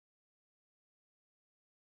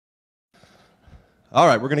All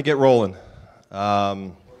right, we're going to get rolling.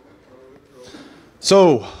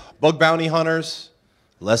 So, bug bounty hunters,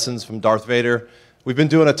 lessons from Darth Vader. We've been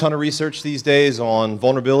doing a ton of research these days on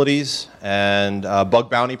vulnerabilities and bug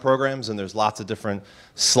bounty programs, and there's lots of different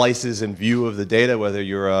slices and view of the data, whether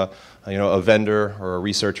you're a vendor or a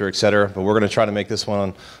researcher, et cetera. But we're going to try to make this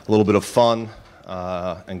one a little bit of fun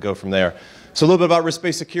and go from there. So a little bit about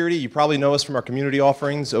risk-based security. You probably know us from our community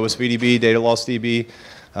offerings, OSVDB, Data Loss DB.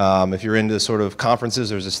 If you're into sort of conferences,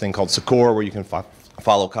 there's this thing called Secure where you can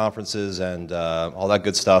follow conferences and all that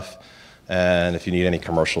good stuff. And if you need any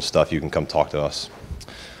commercial stuff, you can come talk to us.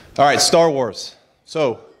 All right, Star Wars.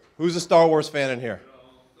 So, who's a Star Wars fan in here?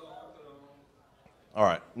 All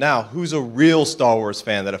right, now, who's a real Star Wars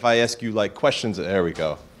fan that if I ask you like questions, there we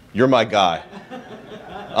go. You're my guy.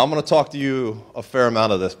 I'm going to talk to you a fair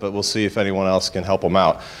amount of this, but we'll see if anyone else can help them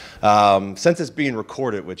out. Since it's being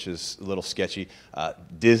recorded, which is a little sketchy,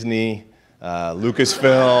 Disney,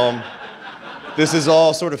 Lucasfilm, this is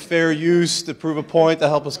all sort of fair use to prove a point to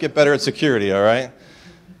help us get better at security, all right?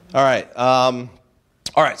 All right, all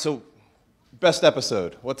right, so best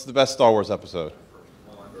episode. What's the best Star Wars episode?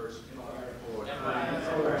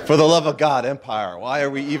 For the love of God, Empire. Why are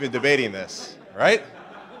we even debating this, right?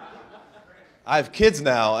 I have kids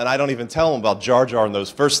now, and I don't even tell them about Jar Jar in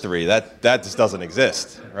those first three. That just doesn't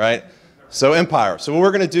exist, right? So Empire. So what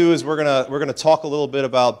we're going to do is we're going to talk a little bit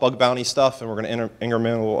about bug bounty stuff, and we're going to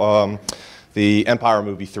intermingle the Empire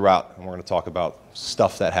movie throughout, and we're going to talk about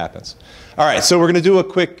stuff that happens. All right, so we're going to do a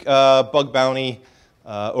quick bug bounty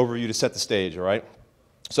overview to set the stage, all right?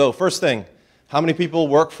 So first thing, how many people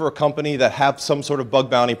work for a company that have some sort of bug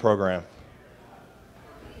bounty program?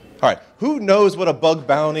 All right, who knows what a bug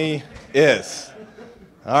bounty is?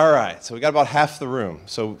 All right, so we got about half the room.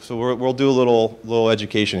 So we'll do a little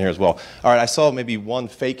education here as well. All right, I saw maybe one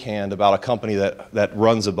fake hand about a company that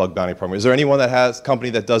runs a bug bounty program. Is there anyone that has a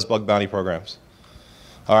company that does bug bounty programs?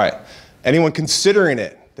 All right, anyone considering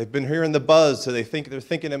it? They've been hearing the buzz, so they're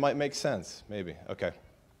thinking it might make sense, maybe. Okay.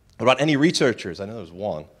 What about any researchers? I know there's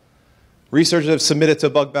one. Researchers have submitted to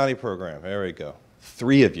a bug bounty program. There we go.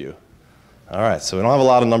 3 of you. All right, so we don't have a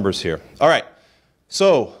lot of numbers here. All right,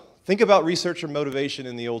 so think about researcher motivation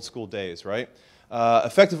in the old school days, right?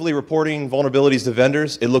 Effectively reporting vulnerabilities to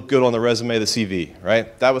vendors, it looked good on the resume of the CV,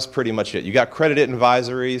 right? That was pretty much it. You got credited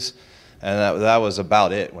advisories, and that was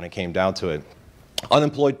about it when it came down to it.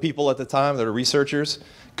 Unemployed people at the time that are researchers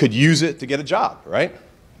could use it to get a job, right?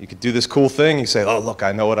 You could do this cool thing, you say, oh, look,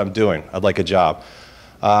 I know what I'm doing. I'd like a job,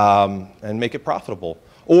 and make it profitable.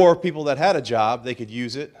 Or people that had a job, they could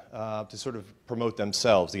use it to sort of promote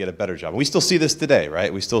themselves to get a better job. And we still see this today,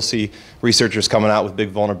 right? We still see researchers coming out with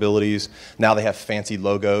big vulnerabilities. Now they have fancy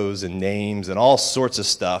logos and names and all sorts of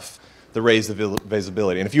stuff to raise the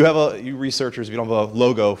visibility. And if you have you researchers, if you don't have a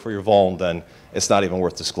logo for your vuln, then it's not even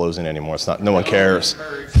worth disclosing anymore. It's not, no one cares.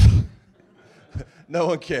 No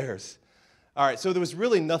one cares. All right, so there was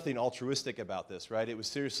really nothing altruistic about this, right? It was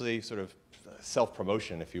seriously sort of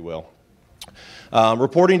self-promotion, if you will.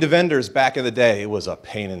 Reporting to vendors back in the day, it was a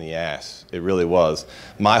pain in the ass. It really was.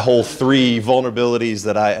 My whole 3 vulnerabilities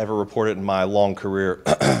that I ever reported in my long career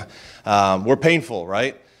were painful,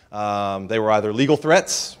 right? They were either legal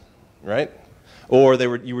threats, right? Or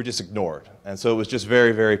you were just ignored. And so it was just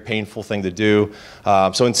very, very painful thing to do.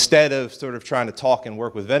 So instead of sort of trying to talk and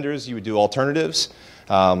work with vendors, you would do alternatives.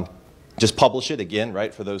 Just publish it again,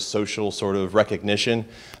 right, for those social sort of recognition.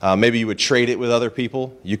 Maybe you would trade it with other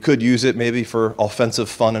people. You could use it maybe for offensive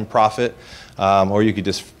fun and profit, or you could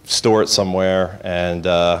just store it somewhere and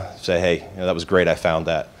say, hey, that was great, I found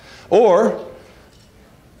that. Or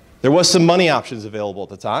there was some money options available at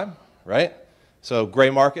the time, right? So gray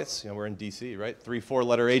markets, we're in DC, right? 3,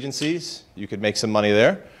 4-letter agencies, you could make some money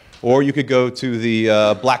there. Or you could go to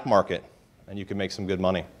the black market and you could make some good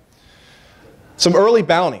money. Some early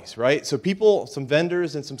bounties, right? So some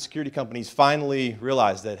vendors and some security companies finally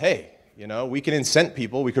realized that, hey, we can incent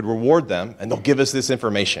people, we could reward them, and they'll give us this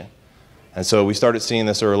information. And so we started seeing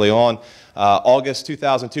this early on. August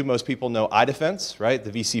 2002, most people know iDefense, right? The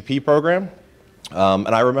VCP program. And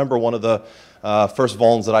I remember one of the first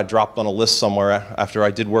vulns that I dropped on a list somewhere after I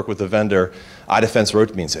did work with a vendor. iDefense wrote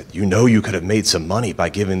to me and said, you could have made some money by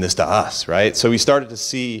giving this to us, right? So we started to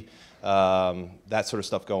see that sort of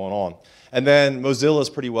stuff going on. And then Mozilla is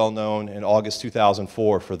pretty well known in August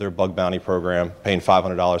 2004 for their bug bounty program, paying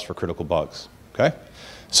 $500 for critical bugs, okay?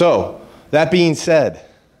 So, that being said,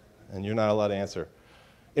 and you're not allowed to answer,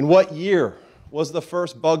 in what year was the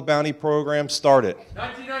first bug bounty program started?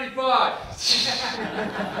 1995.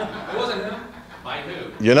 It wasn't him. By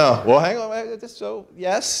who? Well, hang on. So,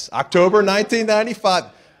 yes, October 1995.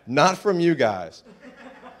 Not from you guys.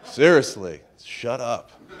 Seriously. Shut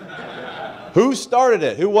up. Who started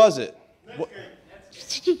it? Who was it?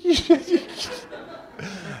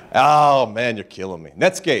 Oh, man, you're killing me.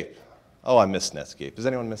 Netscape. Oh, I miss Netscape. Does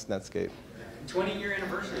anyone miss Netscape? 20-year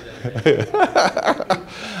anniversary.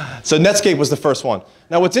 So Netscape was the first one.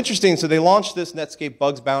 Now what's interesting, so they launched this Netscape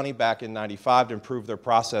Bugs Bounty back in '95 to improve their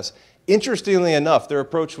process. Interestingly enough, their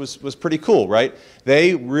approach was pretty cool, right?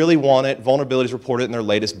 They really wanted vulnerabilities reported in their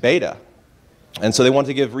latest beta. And so they wanted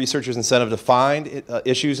to give researchers incentive to find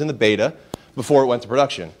issues in the beta before it went to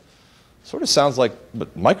production. Sort of sounds like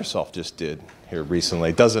what Microsoft just did here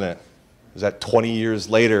recently, doesn't it? Is that 20 years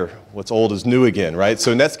later, what's old is new again, right?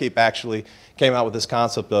 So Netscape actually came out with this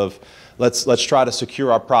concept of let's try to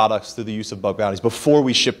secure our products through the use of bug bounties before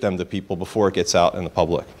we ship them to people, before it gets out in the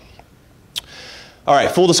public. All right,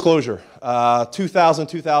 full disclosure, 2000,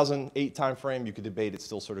 2008 timeframe, you could debate, it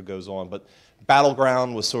still sort of goes on, but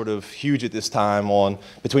battleground was sort of huge at this time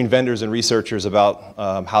between vendors and researchers about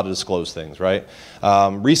how to disclose things, right?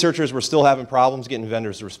 Researchers were still having problems getting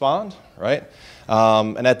vendors to respond, right?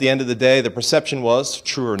 And at the end of the day, the perception was,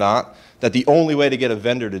 true or not, that the only way to get a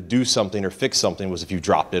vendor to do something or fix something was if you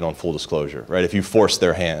dropped it on full disclosure, right? If you forced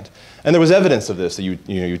their hand. And there was evidence of this. That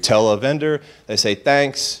you tell a vendor, they say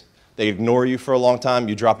thanks, they ignore you for a long time,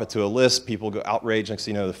 you drop it to a list, people go outraged, next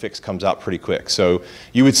thing you know, the fix comes out pretty quick. So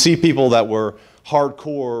you would see people that were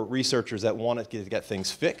hardcore researchers that wanted to get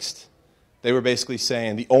things fixed. They were basically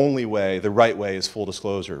saying the only way, the right way is full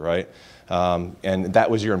disclosure, right? And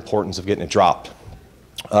that was your importance of getting it dropped.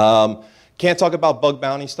 Can't talk about bug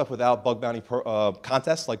bounty stuff without bug bounty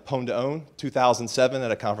contests like Pwn to Own 2007 at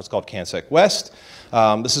a conference called CanSec West.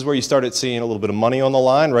 This is where you started seeing a little bit of money on the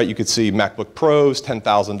line, right? You could see MacBook Pros,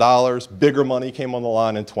 $10,000. Bigger money came on the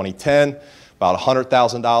line in 2010, about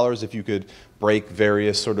 $100,000 if you could break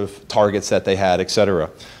various sort of targets that they had, et cetera.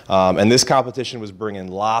 And this competition was bringing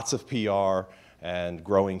lots of PR and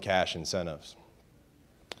growing cash incentives.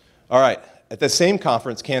 All right, at the same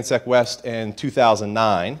conference, CanSec West in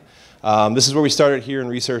 2009, this is where we started hearing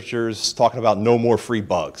researchers talking about no more free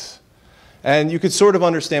bugs. And you could sort of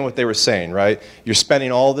understand what they were saying, right? You're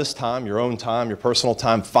spending all this time, your own time, your personal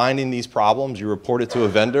time, finding these problems. You report it to a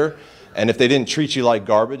vendor, and if they didn't treat you like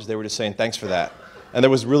garbage, they were just saying thanks for that. And there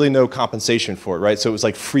was really no compensation for it, right? So it was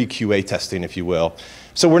like free QA testing, if you will.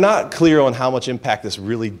 So we're not clear on how much impact this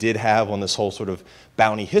really did have on this whole sort of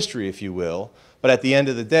bounty history, if you will. But at the end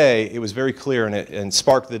of the day, it was very clear and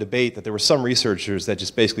sparked the debate that there were some researchers that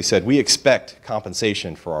just basically said, we expect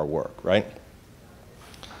compensation for our work, right?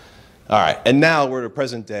 All right, and now we're at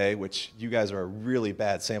present day, which you guys are a really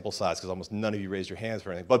bad sample size because almost none of you raised your hands for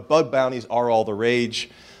anything. But bug bounties are all the rage,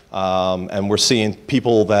 and we're seeing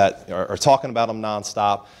people that are talking about them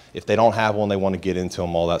nonstop. If they don't have one, they want to get into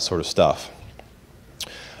them, all that sort of stuff.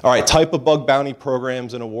 All right, type of bug bounty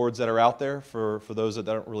programs and awards that are out there for those that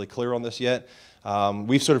aren't really clear on this yet.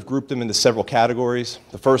 We've sort of grouped them into several categories.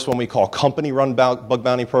 The first one we call company-run bug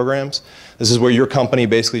bounty programs. This is where your company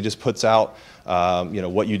basically just puts out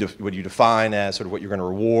what you define as sort of what you're going to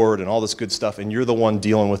reward and all this good stuff, and you're the one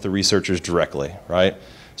dealing with the researchers directly, right?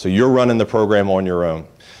 So you're running the program on your own.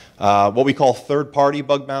 What we call third-party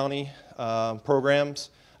bug bounty programs,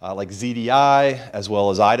 like ZDI as well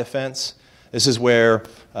as iDefense. This is where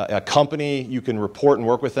a company, you can report and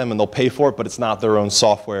work with them and they'll pay for it, but it's not their own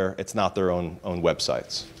software, it's not their own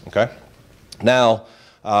websites, okay? Now,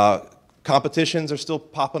 competitions are still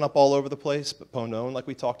popping up all over the place, but Pwn to Own like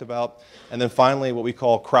we talked about. And then finally, what we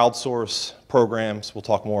call crowdsource programs. We'll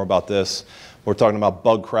talk more about this. We're talking about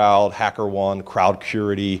BugCrowd, HackerOne,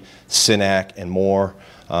 CrowdCurity, Synac, and more.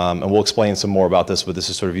 And we'll explain some more about this, but this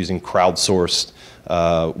is sort of using crowdsourced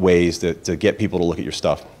ways to get people to look at your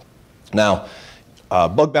stuff. Now,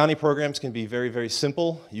 bug bounty programs can be very, very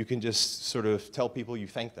simple. You can just sort of tell people you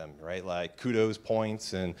thank them, right? Like kudos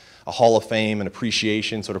points and a hall of fame and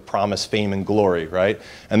appreciation, sort of promise fame and glory, right?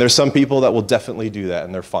 And there's some people that will definitely do that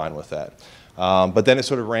and they're fine with that. But then it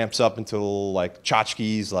sort of ramps up until like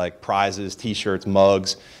tchotchkes, like prizes, t-shirts,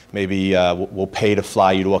 mugs, maybe we'll pay to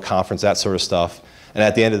fly you to a conference, that sort of stuff. And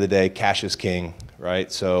at the end of the day, cash is king,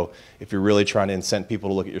 right? So if you're really trying to incent people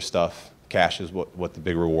to look at your stuff, cash is what the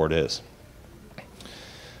big reward is.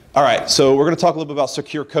 All right, so we're going to talk a little bit about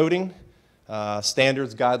secure coding,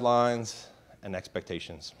 standards, guidelines, and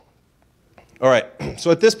expectations. All right,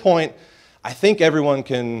 so at this point, I think everyone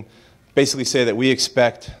can basically say that we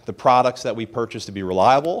expect the products that we purchase to be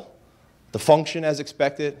reliable, to function as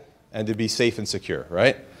expected, and to be safe and secure,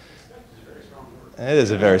 right? It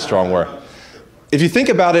is a very strong word. If you think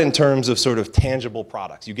about it in terms of sort of tangible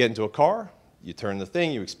products, you get into a car, you turn the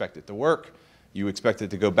thing, you expect it to work. You expect it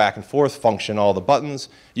to go back and forth, function all the buttons.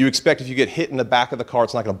 You expect if you get hit in the back of the car,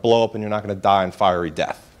 it's not going to blow up and you're not going to die in fiery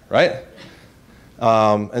death, right?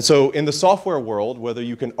 And so in the software world, whether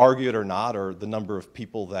you can argue it or not, or the number of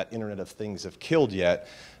people that Internet of Things have killed yet,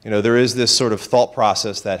 there is this sort of thought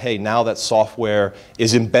process that, hey, now that software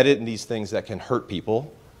is embedded in these things that can hurt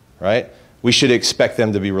people, right? We should expect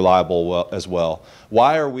them to be reliable as well.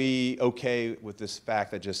 Why are we okay with this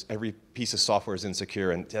fact that just every piece of software is insecure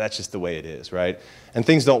and that's just the way it is, right? And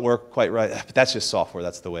things don't work quite right, but that's just software,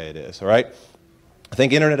 that's the way it is, all right? I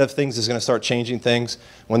think Internet of Things is going to start changing things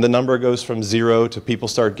when the number goes from 0 to people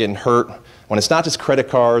start getting hurt, when it's not just credit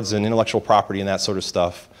cards and intellectual property and that sort of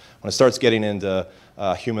stuff, when it starts getting into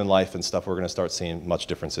human life and stuff, we're going to start seeing much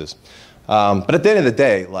differences. But at the end of the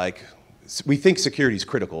day, like, we think security is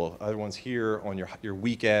critical. Everyone's here on your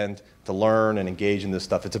weekend to learn and engage in this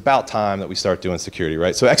stuff. It's about time that we start doing security,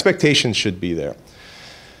 right? So expectations should be there.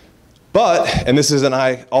 But, and this is an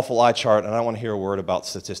awful eye chart, and I don't want to hear a word about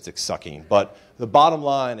statistics sucking, but the bottom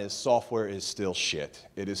line is software is still shit.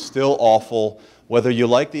 It is still awful, whether you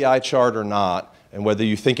like the eye chart or not, and whether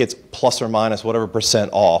you think it's plus or minus whatever %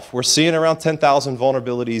 off. We're seeing around 10,000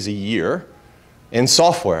 vulnerabilities a year in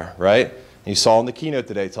software, right? You saw in the keynote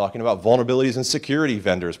today talking about vulnerabilities in security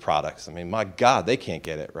vendors' products. I mean, my God, they can't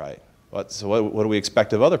get it right. So what do we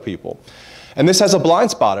expect of other people? And this has a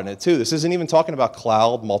blind spot in it, too. This isn't even talking about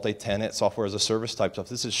cloud, multi-tenant, software as a service type stuff.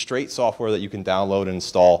 This is straight software that you can download and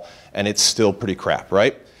install, and it's still pretty crap,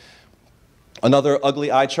 right? Another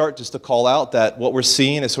ugly eye chart, just to call out that what we're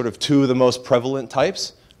seeing is sort of two of the most prevalent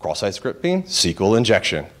types: cross-site scripting, SQL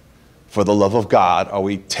injection. For the love of God, are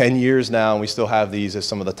we 10 years now and we still have these as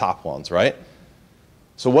some of the top ones, right?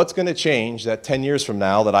 So what's going to change that 10 years from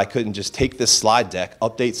now that I couldn't just take this slide deck,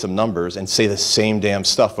 update some numbers, and say the same damn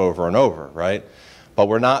stuff over and over, right? But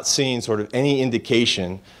we're not seeing sort of any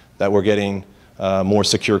indication that we're getting more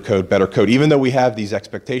secure code, better code, even though we have these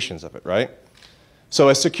expectations of it, right? So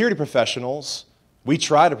as security professionals, we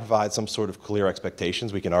try to provide some sort of clear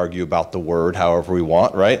expectations. We can argue about the word however we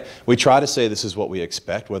want, right? We try to say this is what we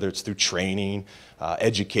expect, whether it's through training,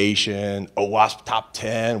 education, OWASP top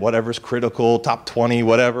 10, whatever's critical, top 20,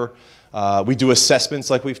 whatever. We do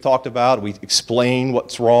assessments like we've talked about. We explain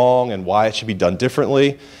what's wrong and why it should be done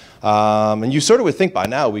differently. And you sort of would think by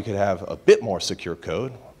now we could have a bit more secure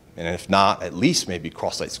code. And if not, at least maybe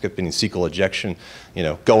cross-site scripting and SQL injection,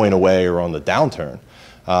 going away or on the downturn.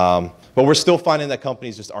 But we're still finding that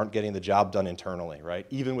companies just aren't getting the job done internally, right?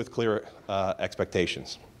 Even with clear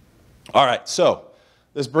expectations. All right, so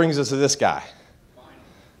this brings us to this guy.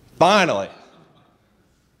 Finally.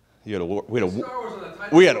 We had to work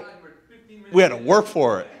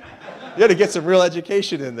for it. You had to get some real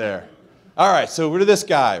education in there. All right, so we're to this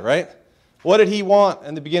guy, right? What did he want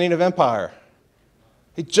in the beginning of Empire?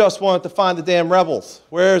 He just wanted to find the damn rebels.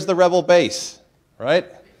 Where's the rebel base, right?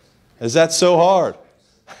 Is that so hard?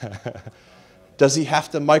 Does he have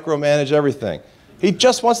to micromanage everything? He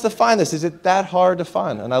just wants to find this. Is it that hard to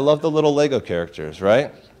find? And I love the little Lego characters,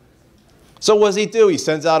 right? So what does he do? He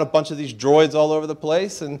sends out a bunch of these droids all over the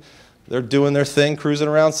place, and they're doing their thing, cruising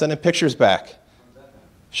around, sending pictures back.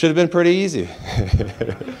 Should have been pretty easy.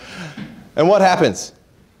 And what happens?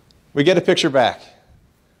 We get a picture back,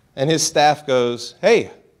 and his staff goes,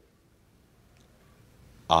 hey,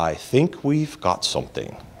 I think we've got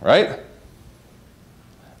something, right?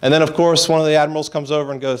 And then, of course, one of the admirals comes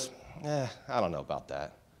over and goes, I don't know about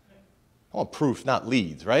that. I want proof, not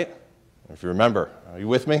leads, right? If you remember. Are you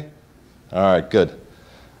with me? All right, good.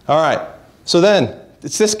 All right, so then,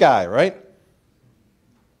 it's this guy, right?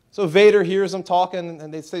 So Vader hears them talking,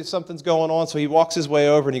 and they say something's going on, so he walks his way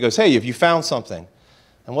over, and he goes, hey, have you found something?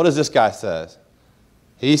 And what does this guy say?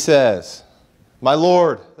 He says, my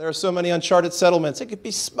lord, there are so many uncharted settlements. It could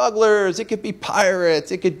be smugglers, it could be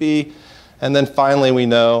pirates, it could be... And then finally we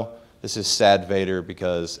know this is sad Vader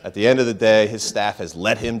because at the end of the day, his staff has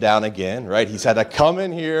let him down again, right? He's had to come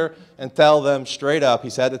in here and tell them straight up,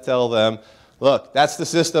 he's had to tell them, look, that's the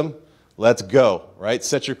system, let's go, right?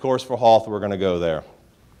 Set your course for Hoth, we're going to go there.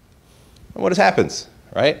 And what happens,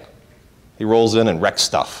 right? He rolls in and wrecks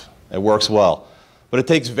stuff. It works well. But it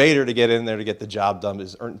takes Vader to get in there to get the job done.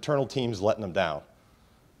 His internal team's letting him down.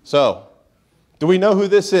 So, do we know who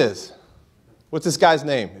this is? What's this guy's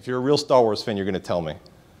name? If you're a real Star Wars fan, you're going to tell me. Is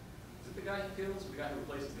it the guy who kills? The guy who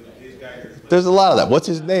replaces the guy? There's a lot of that. What's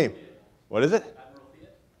his name? What is it?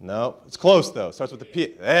 No, it's close though. It starts with the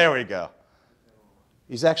P. There we go.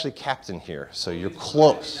 He's actually captain here, so you're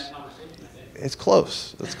close. It's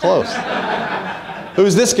close. It's close.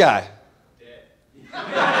 Who's this guy? Dead.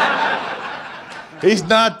 He's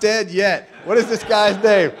not dead yet. What is this guy's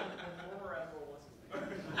name?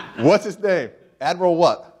 What's his name? Admiral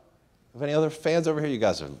what? Have any other fans over here? You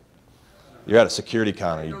guys you're at a security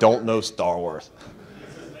counter. You don't know Star Wars.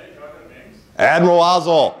 Admiral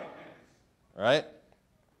Ozzel, right?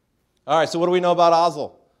 All right, so what do we know about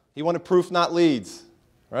Ozzel? He wanted proof, not leads,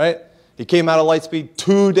 right? He came out of Lightspeed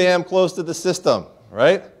too damn close to the system,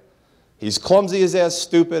 right? He's clumsy as ass,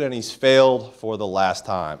 stupid, and he's failed for the last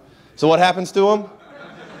time. So what happens to him?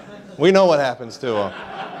 We know what happens to him.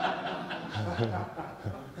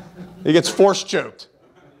 He gets force choked.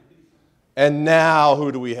 And now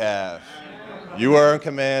who do we have? You are in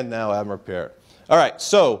command now, Admiral Pierre. All right,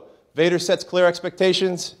 so Vader sets clear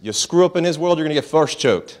expectations. You screw up in his world, you're going to get force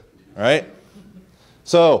choked. All right?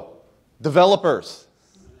 So, developers.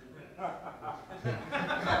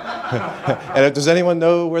 And does anyone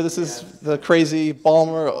know where this is, the crazy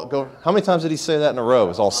Balmer? How many times did he say that in a row? It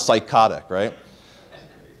was all psychotic, right?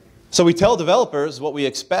 So we tell developers what we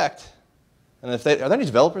expect. And if are there any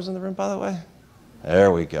developers in the room, by the way?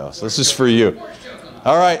 There we go. So this is for you.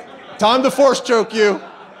 All right. Time to force choke you.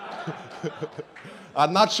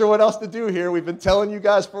 I'm not sure what else to do here. We've been telling you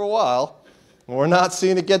guys for a while. And we're not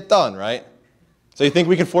seeing it get done, right? So you think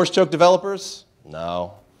we can force choke developers?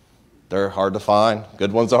 No. They're hard to find.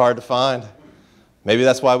 Good ones are hard to find. Maybe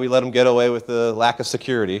that's why we let them get away with the lack of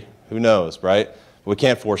security. Who knows, right? But we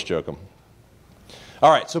can't force choke them.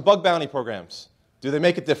 All right, so bug bounty programs. Do they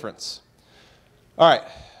make a difference? All right,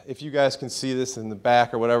 if you guys can see this in the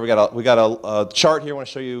back or whatever, we got a chart here. I want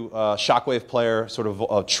to show you Shockwave Player, sort of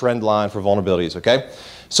a trend line for vulnerabilities, okay?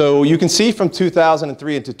 So you can see from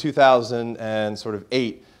 2003 into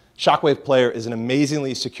 2008, Shockwave Player is an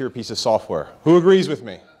amazingly secure piece of software. Who agrees with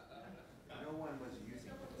me?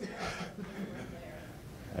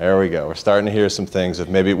 There we go. We're starting to hear some things that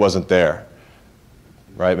maybe it wasn't there,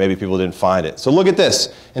 right? Maybe people didn't find it. So look at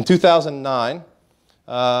this. In 2009,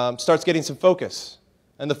 starts getting some focus.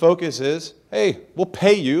 And the focus is, hey, we'll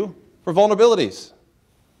pay you for vulnerabilities.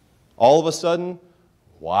 All of a sudden,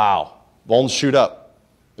 wow, vulns shoot up.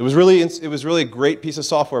 It was really a great piece of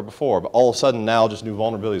software before, but all of a sudden now just new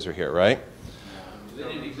vulnerabilities are here, right? They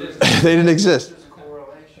didn't exist. They didn't exist.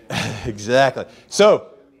 Exactly. So,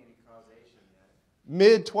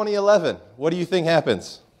 mid-2011, what do you think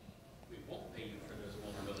happens? We won't pay you for those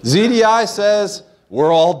vulnerabilities. ZDI says,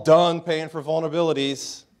 we're all done paying for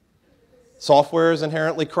vulnerabilities. Software is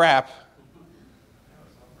inherently crap,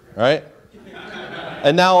 right?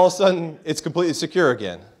 And now all of a sudden, it's completely secure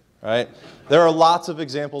again, right? There are lots of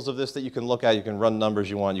examples of this that you can look at. You can run numbers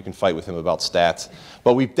you want. You can fight with him about stats.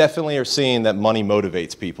 But we definitely are seeing that money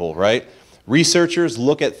motivates people, right? Researchers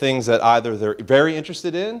look at things that either they're very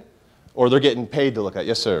interested in or they're getting paid to look at.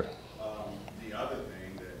 Yes, sir? The other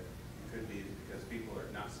thing that could be is because people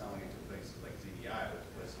are not selling it to places like ZDI, but to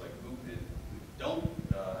places like Movement, who don't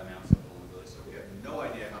announce the vulnerability, so we have no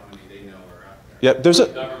idea how many they know are out there. Yeah,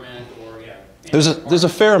 Government or, yeah. there's a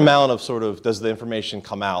fair amount of sort of, does the information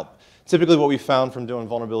come out? Typically what we found from doing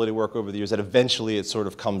vulnerability work over the years, that eventually it sort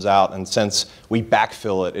of comes out, and since we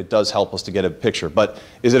backfill it, it does help us to get a picture. But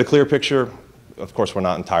is it a clear picture? Of course, we're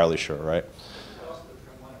not entirely sure, right?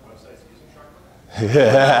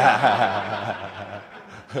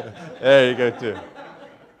 There you go, too.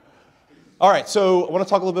 All right, so I want to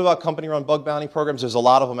talk a little bit about company-run bug bounty programs. There's a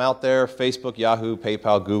lot of them out there: Facebook, Yahoo,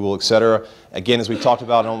 PayPal, Google, et cetera. Again, as we talked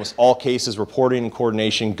about, in almost all cases, reporting and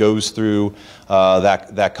coordination goes through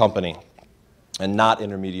that company and not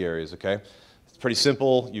intermediaries, okay? It's pretty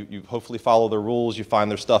simple. You hopefully follow their rules. You find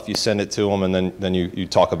their stuff, you send it to them, and then you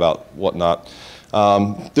talk about whatnot.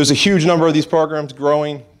 There's a huge number of these programs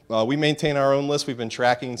growing. We maintain our own list. We've been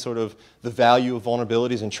tracking sort of the value of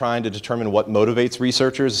vulnerabilities and trying to determine what motivates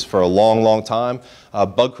researchers for a long, long time.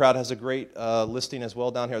 BugCrowd has a great listing as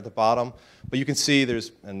well down here at the bottom. But you can see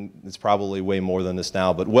there's, and it's probably way more than this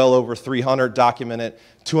now, but well over 300 documented.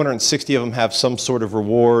 260 of them have some sort of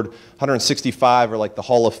reward. 165 are like the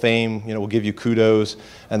Hall of Fame, we'll give you kudos.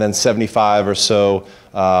 And then 75 or so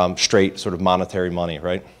straight sort of monetary money,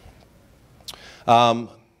 right?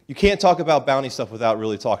 You can't talk about bounty stuff without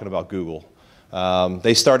really talking about Google.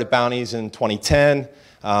 They started bounties in 2010.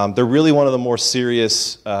 They're really one of the more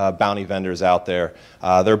serious bounty vendors out there.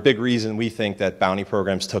 They're a big reason we think that bounty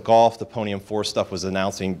programs took off. The Ponium 4 stuff was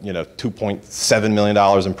announcing $2.7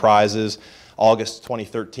 million in prizes. August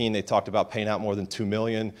 2013, they talked about paying out more than $2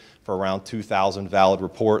 million for around 2,000 valid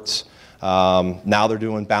reports. Now they're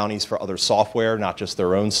doing bounties for other software, not just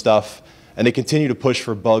their own stuff. And they continue to push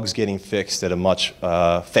for bugs getting fixed at a much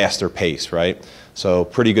faster pace, right? So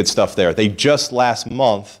pretty good stuff there. They just last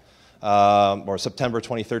month or September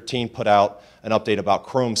 2013, put out an update about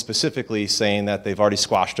Chrome specifically, saying that they've already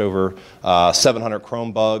squashed over 700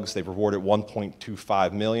 Chrome bugs. They've rewarded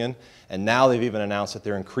 1.25 million. And now they've even announced that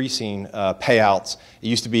they're increasing payouts. It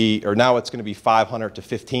used to be, or now it's going to be 500 to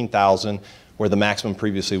 15,000, where the maximum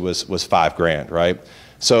previously was $5 grand, right?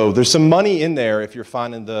 So there's some money in there if you're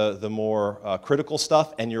finding the more critical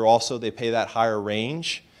stuff, and you're also, they pay that higher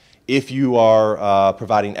range if you are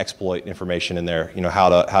providing exploit information in there, you know, how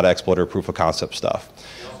to exploit or proof of concept stuff.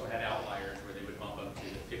 They also had outliers where they would bump up to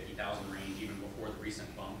the 50,000 range even before the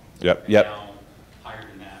recent bump. Yep, and yep. Now higher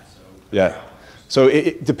than that, so Yeah. So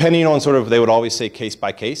depending on sort of, they would always say case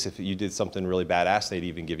by case. If you did something really badass, they'd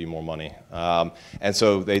even give you more money. And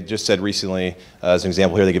so they just said recently, as an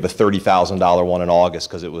example here, they gave a $30,000 one in August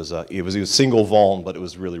because it was a single vuln, but it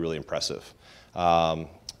was really, really impressive. And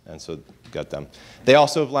so got them. They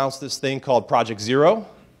also have launched this thing called Project Zero.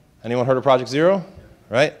 Anyone heard of Project Zero?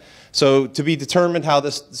 Right? So to be determined how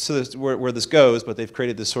where this goes, but they've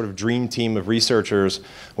created this sort of dream team of researchers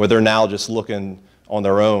where they're now just looking on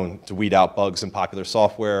their own to weed out bugs in popular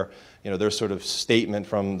software. You know, their sort of statement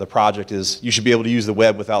from the project is, you should be able to use the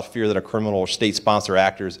web without fear that a criminal or state-sponsored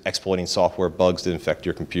actor is exploiting software bugs to infect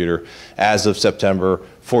your computer. As of September,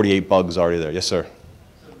 48 bugs already there. Yes, sir?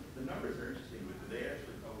 So the numbers are interesting, but do they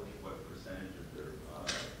actually publish what percentage of their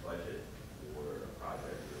budget for a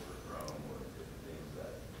project or for Chrome or different things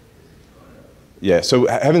that is going to? Yeah, so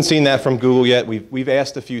I haven't seen that from Google yet. We've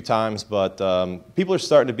asked a few times, but people are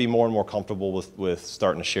starting to be more and more comfortable with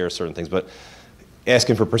starting to share certain things. But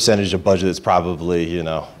asking for percentage of budget is probably, you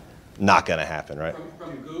know, not going to happen, right?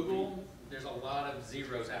 From Google, there's a lot of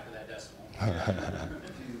zeros after that decimal.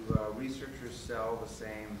 Do researchers sell the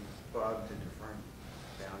same bug to different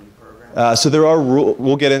bounty programs? So there are rules.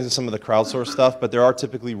 We'll get into some of the crowdsourced stuff, but there are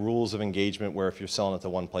typically rules of engagement where if you're selling it to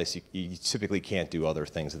one place, you typically can't do other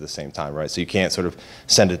things at the same time, right? So you can't sort of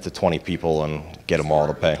send it to 20 people and get them all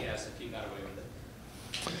to pay. Yes, if you got away with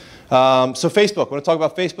it. So Facebook, I want to talk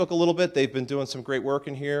about Facebook a little bit. They've been doing some great work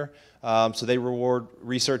in here. So they reward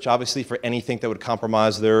research, obviously, for anything that would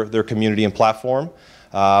compromise their community and platform.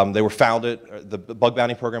 They were founded, the bug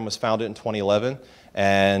bounty program was founded in 2011.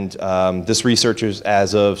 And this research is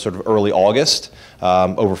as of sort of early August.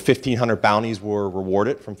 Over 1,500 bounties were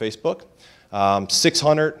rewarded from Facebook.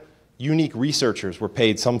 600 unique researchers were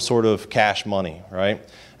paid some sort of cash money, right?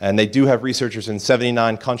 And they do have researchers in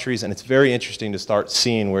 79 countries, and it's very interesting to start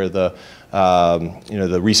seeing where the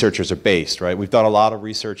researchers are based, right? We've done a lot of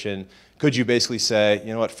research in, could you basically say,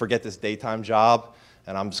 you know what, forget this daytime job,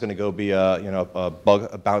 and I'm just going to go be a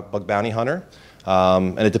bug bounty hunter.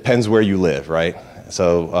 And it depends where you live, right?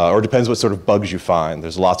 So, or it depends what sort of bugs you find.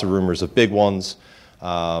 There's lots of rumors of big ones.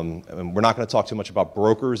 And we're not going to talk too much about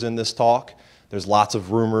brokers in this talk. There's lots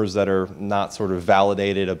of rumors that are not sort of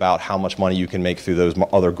validated about how much money you can make through those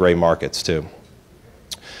other gray markets too.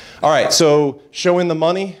 All right, so showing the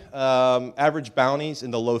money, average bounties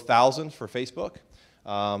in the low thousands for Facebook.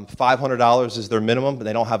 $500 is their minimum, but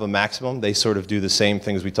they don't have a maximum. They sort of do the same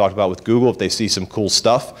things we talked about with Google. If they see some cool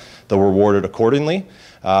stuff, they'll reward it accordingly.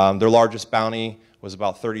 Their largest bounty was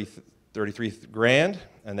about 33 grand,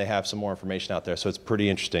 and they have some more information out there, so it's pretty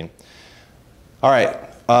interesting. All right,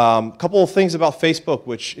 a couple of things about Facebook,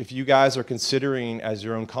 which if you guys are considering as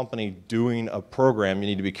your own company doing a program, you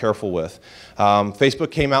need to be careful with. Facebook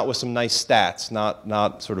came out with some nice stats,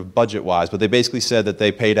 not sort of budget-wise, but they basically said that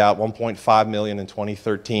they paid out $1.5 million in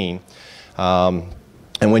 2013. And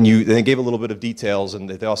they gave a little bit of details, and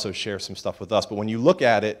they also share some stuff with us. But when you look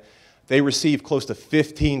at it, they received close to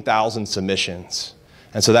 15,000 submissions.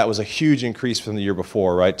 And so that was a huge increase from the year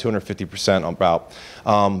before, right? 250% about.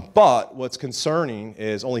 But what's concerning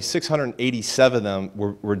is only 687 of them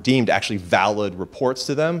were deemed actually valid reports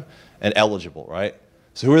to them and eligible, right?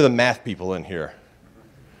 So who are the math people in here?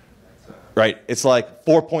 Right? It's like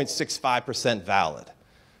 4.65% valid.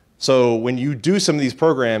 So when you do some of these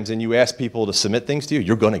programs and you ask people to submit things to you,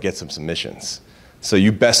 you're going to get some submissions. So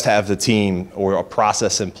you best have the team or a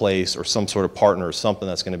process in place or some sort of partner or something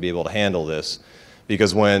that's going to be able to handle this.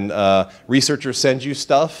 Because when researchers send you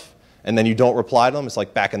stuff and then you don't reply to them, it's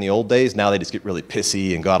like back in the old days. Now they just get really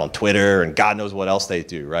pissy and go out on Twitter and God knows what else they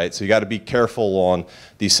do, right? So you got to be careful on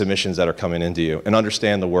these submissions that are coming into you and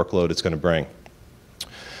understand the workload it's going to bring.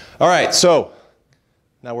 All right, so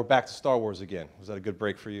now we're back to Star Wars again. Was that a good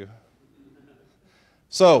break for you?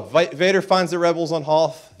 So Vader finds the rebels on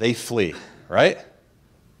Hoth. They flee, right?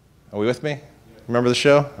 Are we with me? Remember the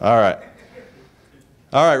show? All right.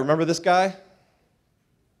 All right, remember this guy?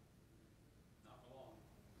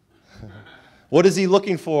 What is he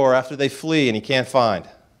looking for after they flee and he can't find?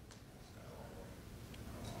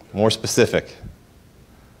 More specific.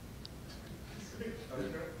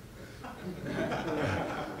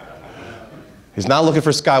 He's not looking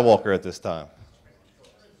for Skywalker at this time.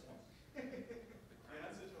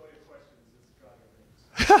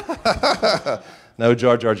 No,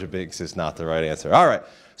 Jar Jar Binks is not the right answer. All right.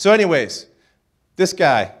 So anyways, this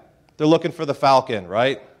guy, they're looking for the Falcon,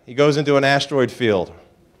 right? He goes into an asteroid field,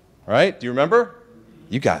 right? Do you remember?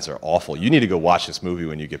 You guys are awful. You need to go watch this movie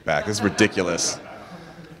when you get back. This is ridiculous.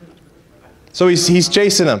 So he's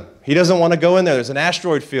chasing him. He doesn't want to go in there. There's an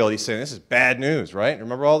asteroid field. He's saying, this is bad news, right?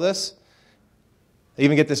 Remember all this? They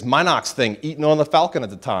even get this Minox thing eating on the Falcon at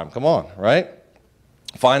the time. Come on, right?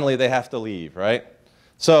 Finally, they have to leave, right?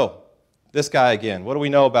 So this guy again, what do we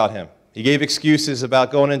know about him? He gave excuses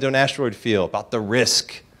about going into an asteroid field, about the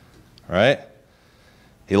risk, right?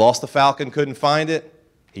 He lost the Falcon, couldn't find it.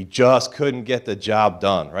 He just couldn't get the job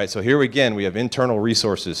done, right? So here again, we have internal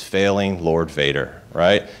resources failing Lord Vader,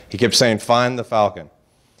 right? He kept saying, find the Falcon.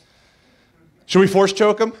 Should we force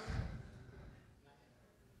choke him?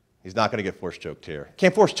 He's not going to get force choked here.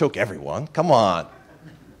 Can't force choke everyone. Come on.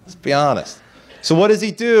 Let's be honest. So what does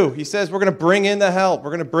he do? He says, we're going to bring in the help.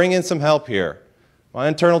 We're going to bring in some help here. My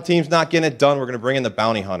internal team's not getting it done. We're going to bring in the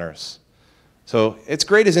bounty hunters. So it's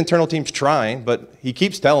great his internal team's trying, but he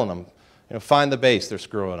keeps telling them, you know, find the base, they're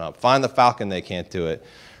screwing up. Find the Falcon, they can't do it.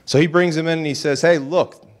 So he brings them in and he says, hey,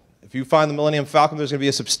 look, if you find the Millennium Falcon, there's going to be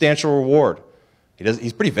a substantial reward.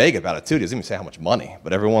 He's pretty vague about it, too. He doesn't even say how much money,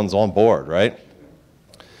 but everyone's on board, right?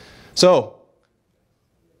 So,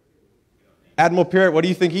 Admiral Parrott, what do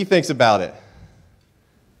you think he thinks about it?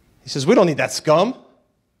 He says, we don't need that scum.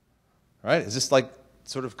 Right? Is this like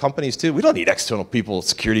sort of companies, too? We don't need external people,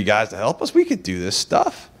 security guys to help us. We could do this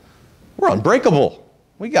stuff. We're unbreakable.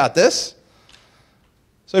 We got this.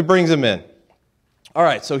 So he brings him in. All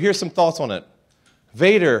right, so here's some thoughts on it.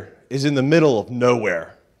 Vader is in the middle of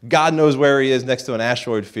nowhere. God knows where he is, next to an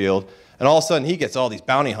asteroid field. And all of a sudden, he gets all these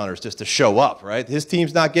bounty hunters just to show up, right? His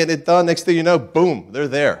team's not getting it done. Next thing you know, boom, they're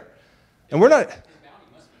there. And we're not...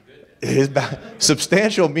 His bounty must be good.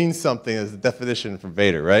 Substantial means something is the definition for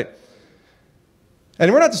Vader, right?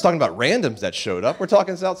 And we're not just talking about randoms that showed up. We're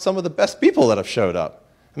talking about some of the best people that have showed up.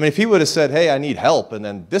 I mean, if he would have said, hey, I need help, and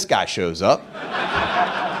then this guy shows up,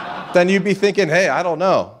 then you'd be thinking, hey, I don't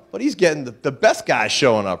know. But he's getting the best guy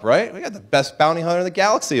showing up, right? We got the best bounty hunter in the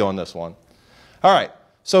galaxy on this one. All right,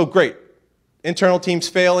 so great. Internal team's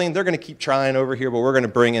failing. They're going to keep trying over here, but we're going to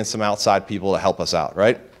bring in some outside people to help us out,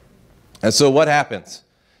 right? And so what happens?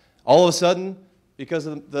 All of a sudden, because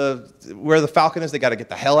of where the Falcon is, they got to get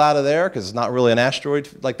the hell out of there because it's not really an asteroid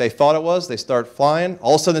like they thought it was. They start flying.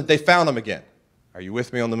 All of a sudden, they found him again. Are you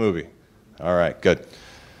with me on the movie? All right, good.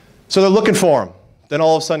 So they're looking for him. Then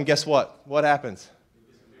all of a sudden, guess what? What happens?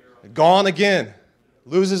 Gone again.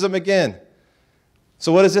 Loses him again.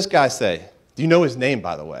 So what does this guy say? Do you know his name,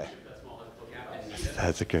 by the way?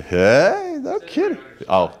 That's a good. Hey, no kidding.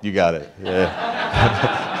 Oh, you got it.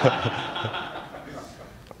 Yeah.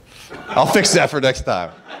 I'll fix that for next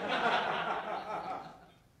time.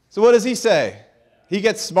 So what does he say? He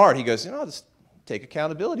gets smart. He goes, you know, I'll just take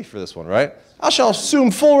accountability for this one, right? I shall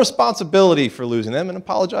assume full responsibility for losing them and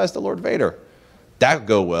apologize to Lord Vader. That would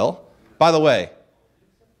go well. By the way,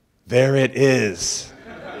 there it is.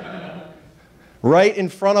 Right in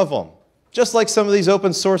front of them. Just like some of these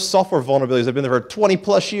open source software vulnerabilities that have been there for 20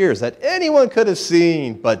 plus years that anyone could have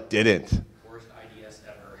seen but didn't. Worst IDS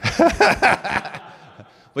ever.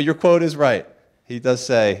 But your quote is right. He does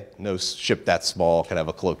say, no ship that small can have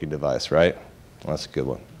a cloaking device, right? Well, that's a good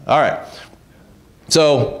one. All right.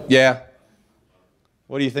 So, yeah.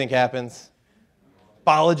 What do you think happens?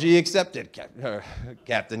 Apology accepted,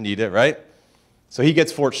 Captain Nita, right? So he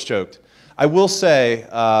gets force choked. I will say,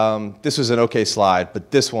 this was an okay slide,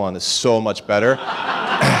 but this one is so much better.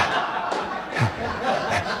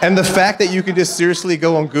 And the fact that you can just seriously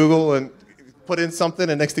go on Google and put in something,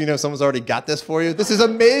 and next thing you know, someone's already got this for you. This is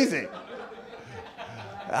amazing.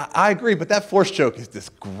 I agree, but that force choke is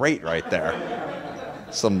just great right there.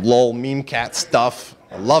 Some lol meme cat stuff.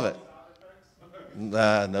 I love it.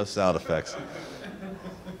 No sound effects.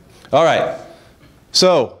 All right.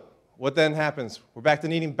 So what then happens? We're back to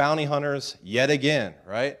needing bounty hunters yet again,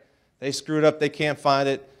 right? They screwed up. They can't find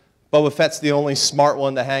it. Boba Fett's the only smart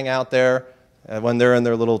one to hang out there when they're in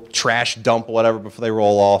their little trash dump or whatever before they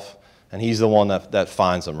roll off. And he's the one that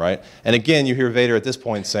finds them, right? And again, you hear Vader at this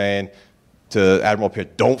point saying to Admiral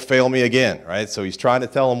Pitt, don't fail me again, right? So he's trying to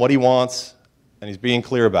tell him what he wants, and he's being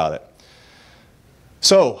clear about it.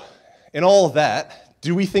 So in all of that,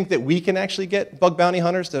 do we think that we can actually get bug bounty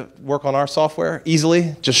hunters to work on our software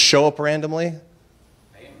easily? Just show up randomly?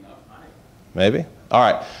 Pay enough money. Maybe. All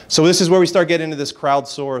right, so this is where we start getting into this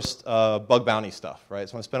crowdsourced bug bounty stuff, right?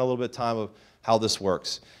 So I'm going to spend a little bit of time of how this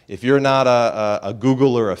works. If you're not a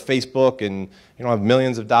Google or a Facebook and you don't have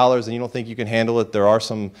millions of dollars and you don't think you can handle it, there are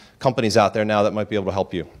some companies out there now that might be able to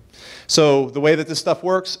help you. So the way that this stuff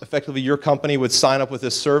works, effectively your company would sign up with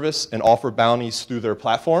this service and offer bounties through their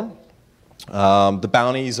platform. The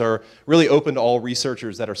bounties are really open to all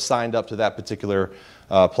researchers that are signed up to that particular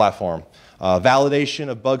platform. Validation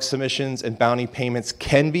of bug submissions and bounty payments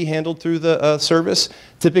can be handled through the service.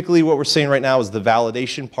 Typically what we're seeing right now is the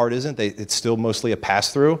validation part isn't. It's still mostly a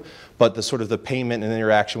pass-through, but the sort of the payment and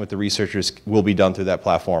interaction with the researchers will be done through that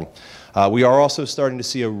platform. We are also starting to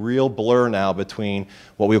see a real blur now between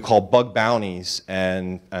what we call bug bounties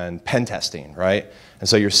and pen testing, right? And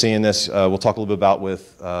so you're seeing this, we'll talk a little bit about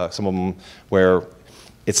with some of them where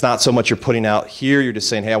it's not so much you're putting out here, you're just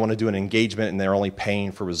saying, hey, I want to do an engagement, and they're only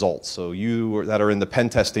paying for results. So you that are in the pen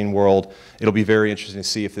testing world, it'll be very interesting to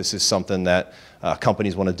see if this is something that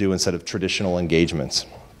companies want to do instead of traditional engagements.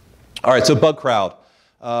 All right, so BugCrowd.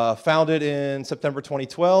 Founded in September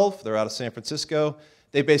 2012. They're out of San Francisco.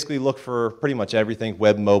 They basically look for pretty much everything,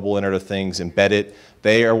 web, mobile, Internet of Things, embedded.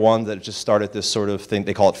 They are one that just started this sort of thing,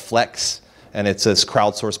 they call it Flex, and it's this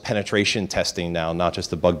crowdsourced penetration testing now, not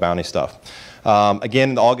just the bug bounty stuff. Again,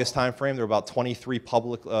 in the August timeframe, there were about 23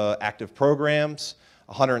 public active programs,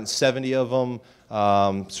 170 of them,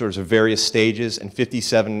 sort of various stages, and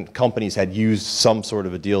 57 companies had used some sort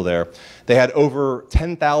of a deal there. They had over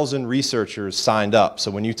 10,000 researchers signed up.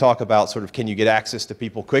 So when you talk about sort of can you get access to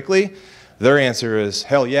people quickly, their answer is,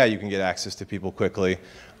 hell yeah, you can get access to people quickly.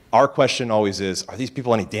 Our question always is, are these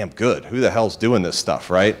people any damn good? Who the hell's doing this stuff,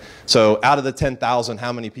 right? So out of the 10,000,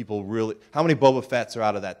 how many people really, how many Boba Fett's are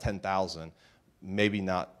out of that 10,000? Maybe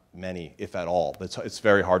not many, if at all, but it's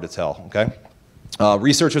very hard to tell, okay?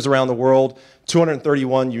 Researchers around the world,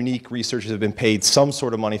 231 unique researchers have been paid some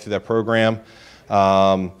sort of money through that program.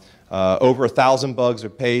 Over 1,000 bugs are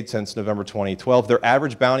paid since November 2012. Their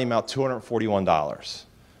average bounty amount, $241.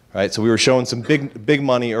 Right? So we were showing some big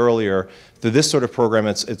money earlier. Through this sort of program,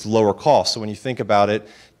 it's lower cost. So when you think about it,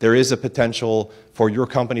 there is a potential for your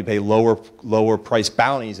company to pay lower price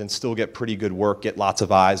bounties and still get pretty good work, get lots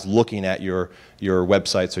of eyes looking at your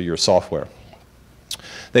websites or your software.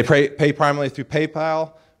 They pay primarily through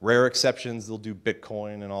PayPal. Rare exceptions, they'll do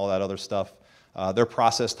Bitcoin and all that other stuff. Their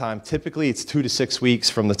process time, typically it's 2 to 6 weeks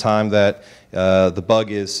from the time that the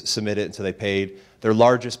bug is submitted until they paid. Their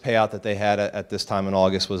largest payout that they had at this time in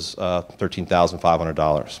August was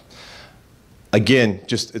 $13,500. Again,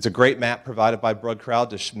 it's a great map provided by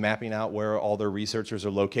BugCrowd, just mapping out where all their researchers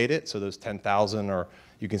are located. So those 10,000 are,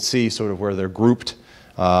 you can see sort of where they're grouped.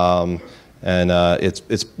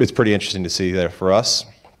 It's pretty interesting to see there for us.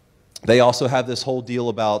 They also have this whole deal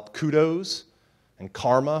about kudos and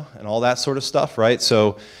karma and all that sort of stuff, right?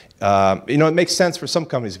 So, you know, it makes sense for some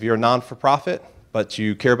companies. If you're a non-for-profit, but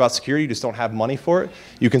you care about security, you just don't have money for it,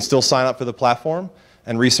 you can still sign up for the platform,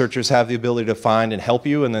 and researchers have the ability to find and help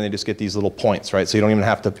you, and then they just get these little points, right? So you don't even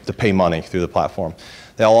have to pay money through the platform.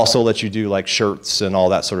 They'll also let you do like shirts and all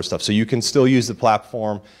that sort of stuff. So you can still use the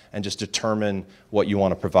platform and just determine what you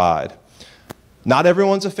want to provide. Not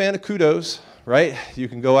everyone's a fan of kudos, right? You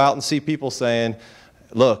can go out and see people saying,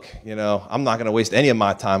 look, you know, I'm not going to waste any of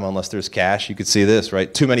my time unless there's cash. You could see this,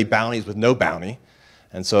 right? Too many bounties with no bounty.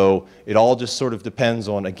 And so it all just sort of depends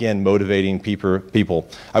on, again, motivating people.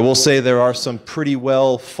 I will say there are some pretty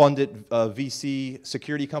well-funded VC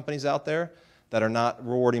security companies out there that are not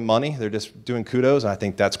rewarding money. They're just doing kudos, and I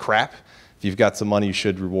think that's crap. If you've got some money, you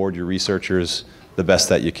should reward your researchers the best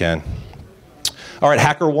that you can. All right,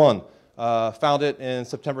 HackerOne. Founded in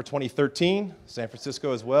September 2013, San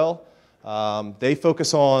Francisco as well. They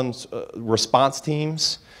focus on response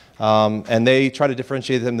teams. And they try to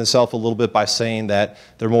differentiate themselves a little bit by saying that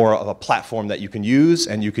they're more of a platform that you can use,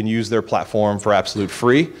 and you can use their platform for absolute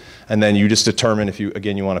free, and then you just determine if you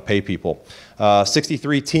want to pay people.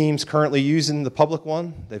 63 teams currently using the public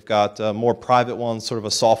one. They've got more private ones, sort of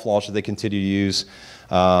a soft launch that they continue to use.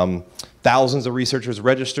 Thousands of researchers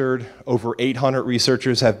registered. Over 800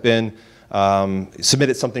 researchers have been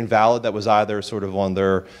submitted something valid that was either sort of on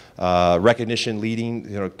their recognition leading,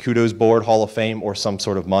 you know, kudos board, Hall of Fame, or some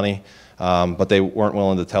sort of money, but they weren't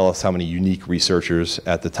willing to tell us how many unique researchers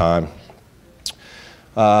at the time.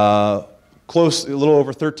 A little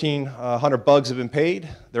over 1,300 bugs have been paid.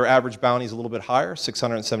 Their average bounty is a little bit higher,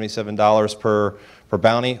 $677 per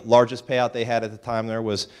bounty. Largest payout they had at the time there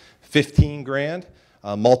was 15 grand.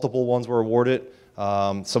 Multiple ones were awarded.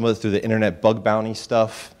 Some of it through the internet bug bounty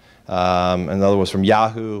stuff. Another was from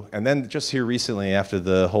Yahoo. And then just here recently, after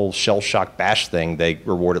the whole shell shock bash thing, they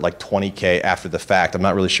rewarded like 20K after the fact. I'm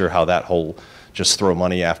not really sure how that whole just throw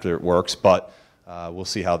money after it works. But we'll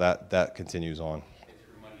see how that continues on.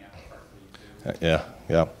 Yeah,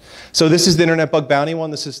 yeah. So this is the Internet Bug Bounty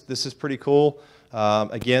one. This is pretty cool.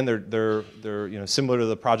 Again, they're similar to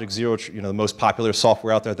the Project Zero, the most popular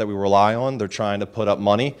software out there that we rely on. They're trying to put up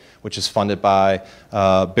money, which is funded by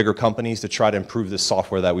bigger companies to try to improve this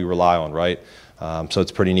software that we rely on, right? So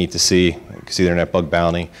it's pretty neat to see. You can see the Internet Bug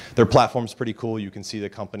Bounty. Their platform's pretty cool. You can see the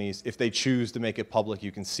companies. If they choose to make it public,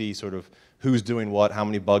 you can see sort of who's doing what, how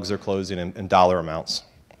many bugs they're closing, and dollar amounts.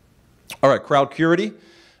 All right, Crowdcurity.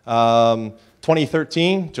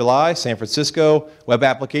 2013, July, San Francisco, web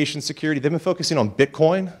application security. They've been focusing on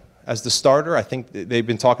Bitcoin as the starter. I think they've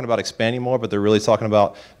been talking about expanding more, but they're really talking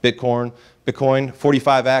about Bitcoin.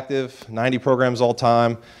 45 active, 90 programs all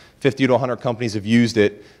time, 50 to 100 companies have used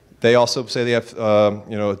it. They also say they have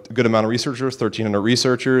a good amount of researchers, 1,300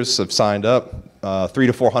 researchers have signed up, 300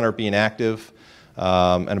 to 400 being active,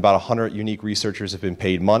 and about 100 unique researchers have been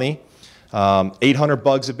paid money. 800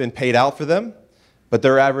 bugs have been paid out for them. But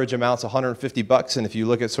their average amount's $150, and if you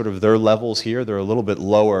look at sort of their levels here, they're a little bit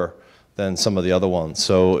lower than some of the other ones.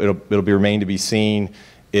 So it'll be remain to be seen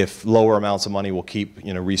if lower amounts of money will keep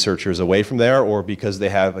researchers away from there, or because they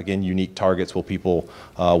have, again, unique targets, will people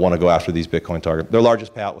want to go after these Bitcoin targets. Their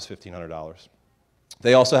largest payout was $1,500.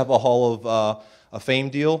 They also have a Hall of Fame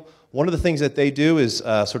deal. One of the things that they do is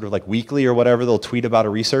sort of like weekly or whatever, they'll tweet about a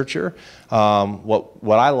researcher.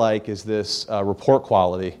 What I like is this report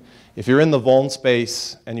quality. If you're in the vuln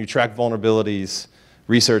space and you track vulnerabilities,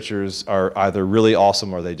 researchers are either really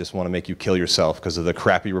awesome or they just want to make you kill yourself because of the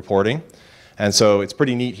crappy reporting. And so it's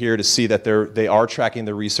pretty neat here to see that they are tracking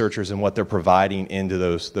the researchers and what they're providing into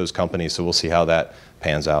those companies. So we'll see how that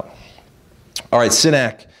pans out. All right,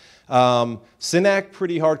 SYNAC. SYNAC,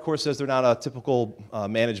 pretty hardcore, says they're not a typical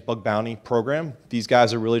managed bug bounty program. These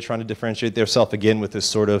guys are really trying to differentiate themselves again with this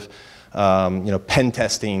sort of pen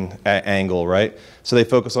testing angle, right? So they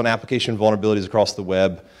focus on application vulnerabilities across the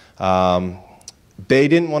web. They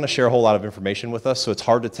didn't want to share a whole lot of information with us, so it's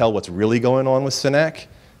hard to tell what's really going on with SYNAC,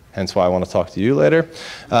 hence why I want to talk to you later.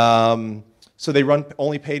 So they run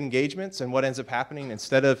only paid engagements, and what ends up happening,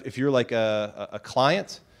 instead of, if you're like a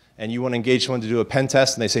client and you want to engage someone to do a pen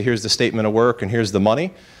test and they say, here's the statement of work and here's the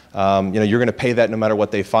money, you're going to pay that no matter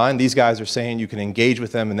what they find. These guys are saying you can engage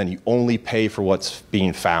with them and then you only pay for what's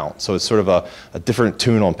being found. So it's sort of a different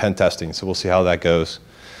tune on pen testing, so we'll see how that goes.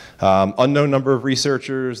 Unknown number of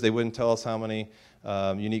researchers. They wouldn't tell us how many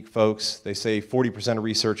unique folks. They say 40% of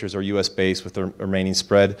researchers are US based with the remaining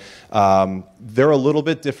spread. They're a little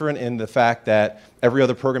bit different in the fact that every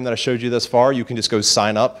other program that I showed you thus far, you can just go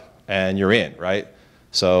sign up and you're in, right?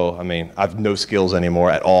 So, I mean, I have no skills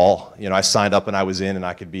anymore at all. I signed up and I was in and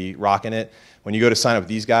I could be rocking it. When you go to sign up with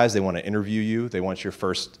these guys, they want to interview you. They want your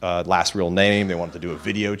first, last real name. They want to do a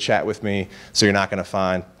video chat with me. So you're not going to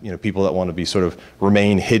find, people that want to be sort of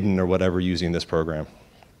remain hidden or whatever using this program.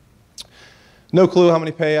 No clue how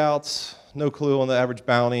many payouts. No clue on the average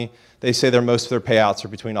bounty. They say most of their payouts are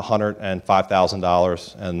between $100 and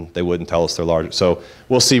 $5,000, and they wouldn't tell us their largest. So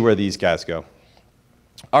we'll see where these guys go.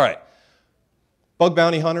 All right. Bug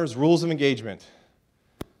bounty hunters, rules of engagement.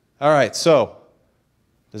 All right, so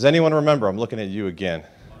does anyone remember? I'm looking at you again.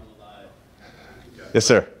 Yes,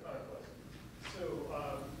 sir. So,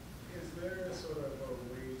 is there sort of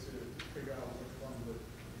a way to figure out which one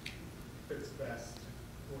fits best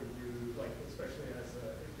for you, like especially as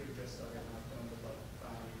if you're just starting out doing the bug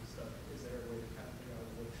bounty stuff? Is there a way to kind of figure out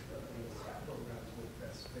which of these programs would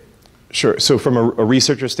best fit? Sure. So from a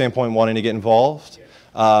researcher standpoint, wanting to get involved.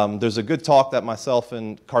 There's a good talk that myself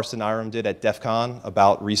and Karsten Iram did at DEF CON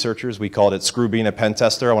about researchers. We called it Screw Being a Pen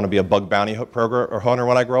Tester. I want to be a bug bounty hunter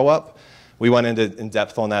when I grow up. We went in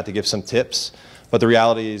depth on that to give some tips. But the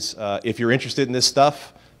reality is, if you're interested in this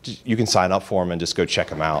stuff, you can sign up for them and just go check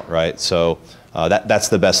them out, right? So that's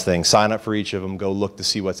the best thing. Sign up for each of them. Go look to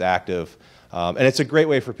see what's active. And it's a great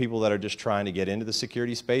way for people that are just trying to get into the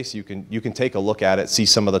security space. You can take a look at it, see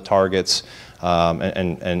some of the targets,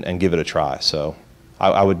 and give it a try. So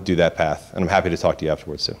I would do that path, and I'm happy to talk to you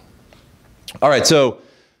afterwards too. All right, so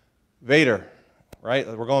Vader, right?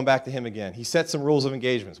 We're going back to him again. He set some rules of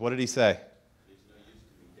engagements. What did he say?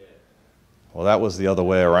 Well, that was the other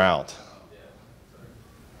way around,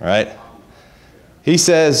 right? He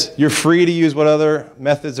says, you're free to use what other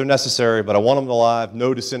methods are necessary, but I want them alive,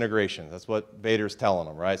 no disintegration. That's what Vader's telling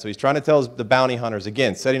them, right? So he's trying to tell the bounty hunters,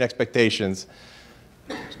 again, setting expectations.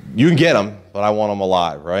 You can get them, but I want them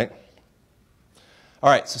alive, right? All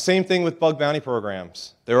right, so same thing with bug bounty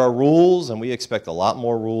programs. There are rules, and we expect a lot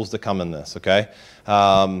more rules to come in this, okay?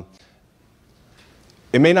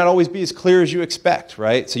 it may not always be as clear as you expect,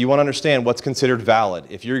 right? So you want to understand what's considered valid.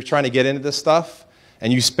 If you're trying to get into this stuff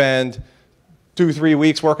and you spend 2 3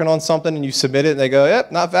 weeks working on something and you submit it and they go,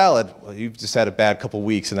 yep, not valid. Well, you've just had a bad couple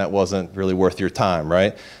weeks and that wasn't really worth your time,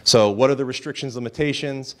 right? So what are the restrictions,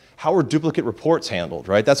 limitations? How are duplicate reports handled,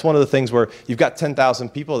 right? That's one of the things where you've got 10,000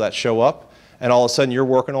 people that show up and all of a sudden you're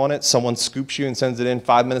working on it, someone scoops you and sends it in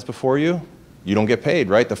 5 minutes before you. You don't get paid,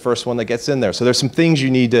 right? The first one that gets in there. So there's some things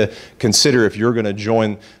you need to consider if you're going to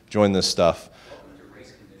join this stuff.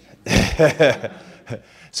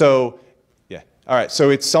 So, yeah. All right.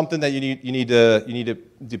 So it's something that you need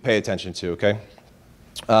to pay attention to. Okay.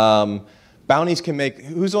 Bounties can make.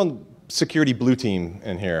 Who's on security blue team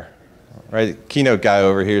in here? Right. Keynote guy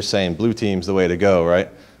over here saying blue team's the way to go.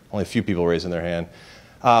 Right. Only a few people raising their hand.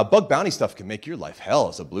 Bug bounty stuff can make your life hell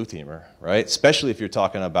as a blue teamer, right? Especially if you're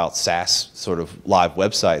talking about SaaS sort of live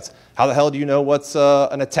websites. How the hell do you know what's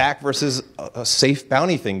an attack versus a safe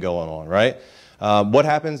bounty thing going on, right? What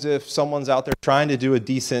happens if someone's out there trying to do a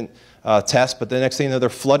decent test, but the next thing you know, they're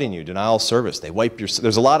flooding you, denial of service, they wipe your,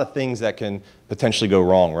 there's a lot of things that can potentially go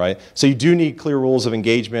wrong, right? So you do need clear rules of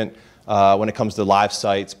engagement when it comes to live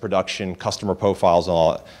sites, production, customer profiles, and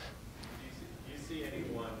all that.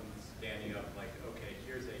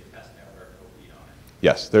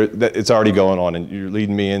 Yes, it's already going on, and you're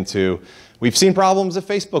leading me into, we've seen problems at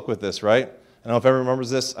Facebook with this, right? I don't know if everyone remembers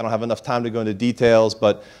this. I don't have enough time to go into details,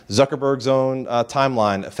 but Zuckerberg's own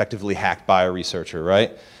timeline effectively hacked by a researcher,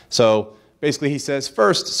 right? So basically he says,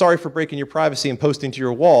 first, sorry for breaking your privacy and posting to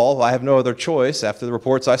your wall. I have no other choice. After the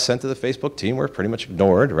reports I sent to the Facebook team were pretty much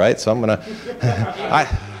ignored, right? So I'm going to...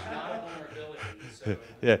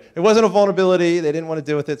 Yeah, it wasn't a vulnerability. They didn't want to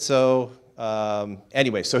deal with it, so...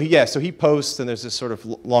 anyway, so he posts, and there's this sort of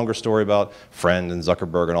longer story about Friend and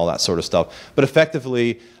Zuckerberg and all that sort of stuff. But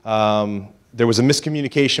effectively, there was a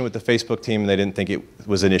miscommunication with the Facebook team, and they didn't think it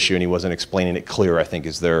was an issue, and he wasn't explaining it clear, I think,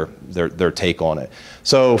 is their take on it.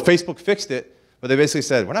 So Facebook fixed it, but they basically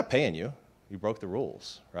said, we're not paying you. You broke the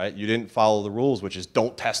rules, right? You didn't follow the rules, which is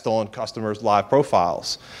don't test on customers' live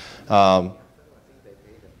profiles. No.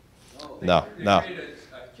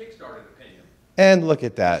 And look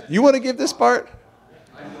at that. You want to give this part?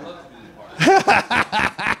 I'd love to do this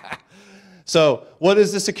part. So what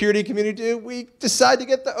does the security community do? We decide to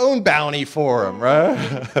get the own bounty for them, right?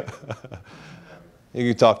 You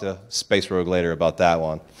can talk to Space Rogue later about that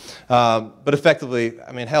one. But effectively,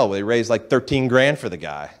 I mean, hell, they raised like 13 grand for the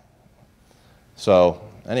guy. So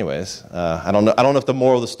anyways, I don't know if the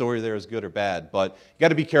moral of the story there is good or bad, but you got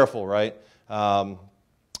to be careful, right?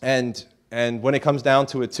 And when it comes down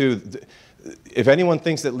to it too, if anyone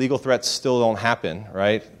thinks that legal threats still don't happen,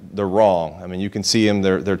 right, they're wrong. I mean, you can see them,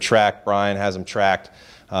 they're tracked. Brian has them tracked.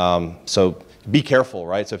 So be careful,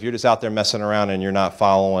 right? So if you're just out there messing around and you're not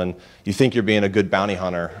following, you think you're being a good bounty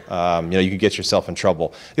hunter, you can get yourself in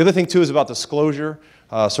trouble. The other thing too is about disclosure,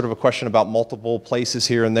 sort of a question about multiple places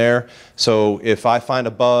here and there. So if I find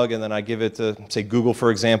a bug and then I give it to, say, Google, for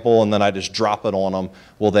example, and then I just drop it on them,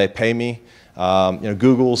 will they pay me?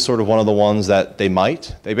 Google's sort of one of the ones that they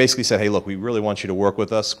might. They basically said, hey, look, we really want you to work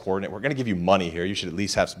with us, coordinate. We're going to give you money here. You should at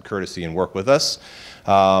least have some courtesy and work with us.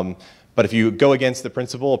 But if you go against the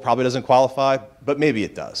principle, it probably doesn't qualify, but maybe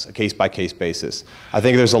it does, a case-by-case basis. I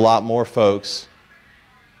think there's a lot more folks.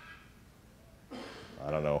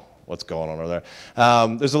 I don't know what's going on over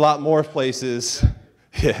there. There's a lot more places.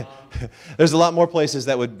 Yeah. There's a lot more places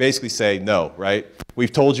that would basically say no, right?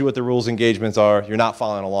 We've told you what the rules engagements are. You're not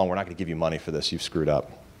following along. We're not going to give you money for this. You've screwed up.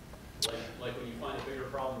 Like when you find a bigger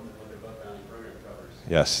problem than what their bug bounty program covers.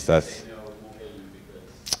 Yes, that's... Say no, we won't pay you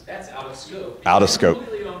because that's out of scope. Out of scope.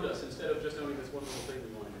 Completely owned us instead of just owning this one little thing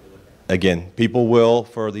we wanted to look at. Again, people will,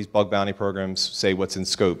 for these bug bounty programs, say what's in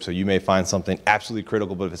scope. So you may find something absolutely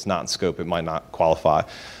critical, but if it's not in scope, it might not qualify.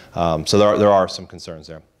 So there are some concerns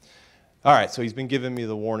there. All right, so he's been giving me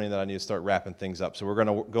the warning that I need to start wrapping things up. So we're going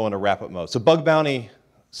to go into wrap-up mode. So bug bounty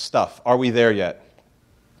stuff, are we there yet?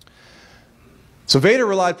 So Vader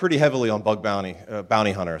relied pretty heavily on bug bounty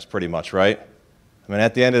hunters, pretty much, right? I mean,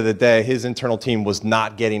 at the end of the day, his internal team was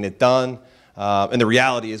not getting it done. And the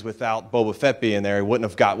reality is, without Boba Fett being there, he wouldn't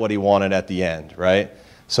have got what he wanted at the end, right?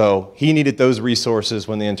 So he needed those resources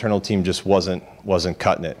when the internal team just wasn't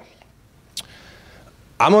cutting it.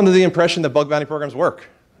 I'm under the impression that bug bounty programs work.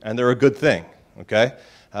 And they're a good thing, okay?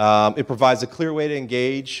 It provides a clear way to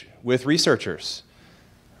engage with researchers,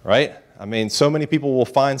 right? I mean, so many people will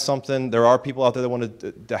find something. There are people out there that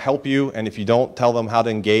want to help you, and if you don't tell them how to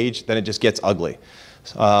engage, then it just gets ugly.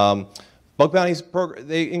 Bug bounties,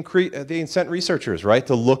 they incent researchers, right,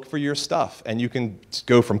 to look for your stuff. And you can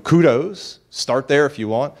go from kudos, start there if you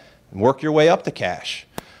want, and work your way up to cash.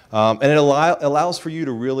 And it allows for you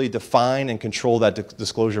to really define and control that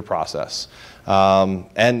disclosure process.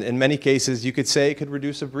 And in many cases, you could say it could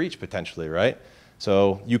reduce a breach potentially, right?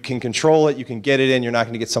 So you can control it, you can get it in, you're not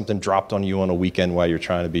going to get something dropped on you on a weekend while you're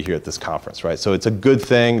trying to be here at this conference, right? So it's a good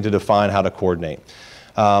thing to define how to coordinate.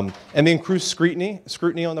 And the increased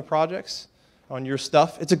scrutiny on the projects, on your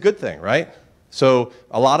stuff, it's a good thing, right? So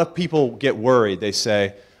a lot of people get worried. They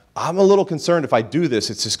say, I'm a little concerned if I do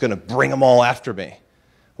this, it's just going to bring them all after me.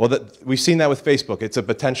 Well, we've seen that with Facebook. It's a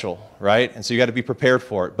potential, right? And so you got to be prepared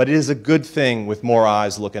for it. But it is a good thing with more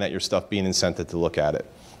eyes looking at your stuff, being incented to look at it.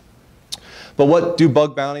 But what do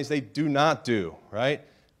bug bounties? They do not do, right?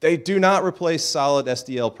 They do not replace solid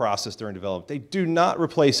SDL process during development. They do not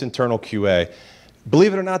replace internal QA.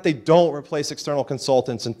 Believe it or not, they don't replace external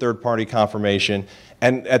consultants and third-party confirmation.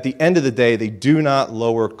 And at the end of the day, they do not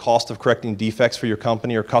lower cost of correcting defects for your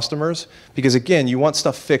company or customers. Because again, you want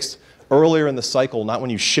stuff fixed earlier in the cycle, not when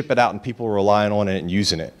you ship it out and people are relying on it and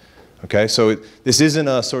using it. Okay, so this isn't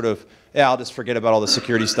a sort of, yeah, I'll just forget about all the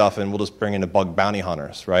security stuff and we'll just bring in the bug bounty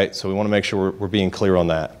hunters, right? So we want to make sure we're being clear on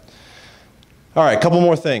that. All right, a couple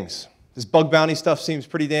more things. This bug bounty stuff seems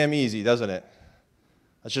pretty damn easy, doesn't it?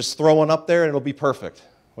 Let's just throw one up there and it'll be perfect.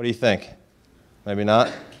 What do you think? Maybe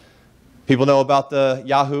not? People know about the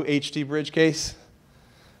Yahoo HT Bridge case?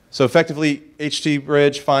 So effectively, HT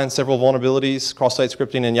Bridge finds several vulnerabilities, cross-site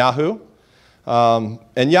scripting in Yahoo.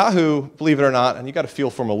 And Yahoo, believe it or not, and you got to feel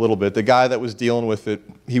for him a little bit, the guy that was dealing with it,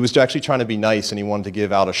 he was actually trying to be nice and he wanted to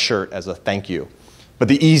give out a shirt as a thank you. But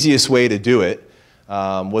the easiest way to do it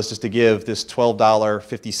was just to give this $12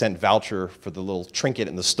 50-cent voucher for the little trinket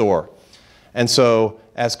in the store. And so,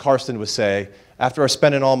 as Karsten would say, after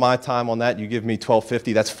spending all my time on that, you give me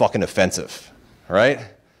 $12.50, that's fucking offensive, right?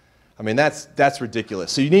 I mean, that's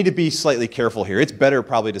ridiculous. So you need to be slightly careful here. It's better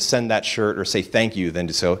probably to send that shirt or say thank you than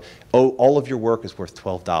to say, oh, all of your work is worth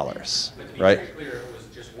 $12, but to be right? very clear, it was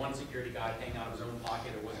just one security guy paying out of his own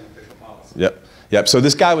pocket. It wasn't official policy. Yep. So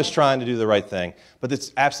this guy was trying to do the right thing, but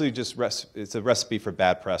it's absolutely just it's a recipe for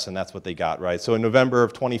bad press, and that's what they got, right? So in November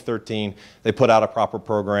of 2013, they put out a proper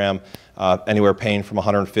program, anywhere paying from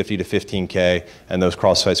 150 to 15K, and those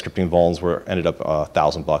cross-site scripting vulns ended up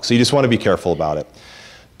 $1,000. So you just want to be careful about it.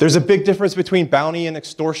 There's a big difference between bounty and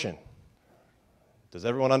extortion. Does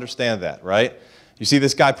everyone understand that, right? You see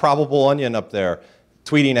this guy, Probable Onion, up there,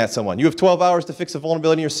 tweeting at someone. You have 12 hours to fix a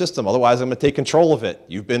vulnerability in your system, otherwise I'm going to take control of it.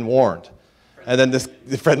 You've been warned. And then this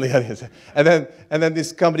friendly onions, and then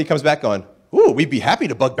this company comes back going, ooh, we'd be happy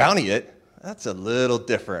to bug bounty it. That's a little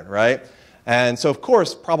different, right? And so of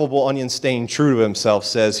course, Probable Onion, staying true to himself,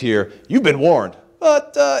 says here, you've been warned,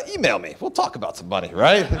 but email me. We'll talk about some money,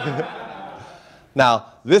 right? Now,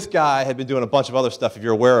 this guy had been doing a bunch of other stuff, if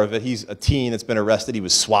you're aware of it. He's a teen that's been arrested. He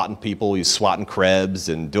was swatting people. He was swatting Krebs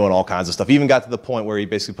and doing all kinds of stuff. He even got to the point where he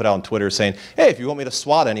basically put out on Twitter saying, hey, if you want me to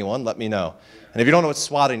swat anyone, let me know. And if you don't know what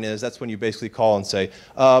swatting is, that's when you basically call and say,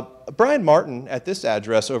 Brian Martin at this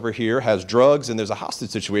address over here has drugs and there's a hostage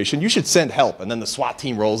situation. You should send help. And then the SWAT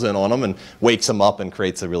team rolls in on him and wakes him up and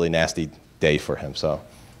creates a really nasty day for him. So,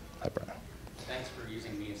 hi, Brian. Thanks for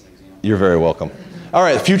using me as an example. You're very welcome. All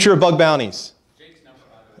right, future of bug bounties.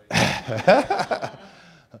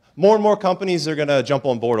 More and more companies are going to jump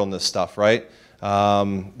on board on this stuff, right?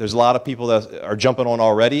 There's a lot of people that are jumping on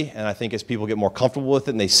already, and I think as people get more comfortable with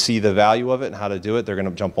it and they see the value of it and how to do it, they're going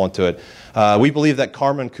to jump onto it. We believe that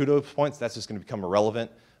karma and kudos points, that's just going to become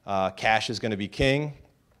irrelevant. Cash is going to be king,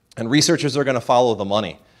 and researchers are going to follow the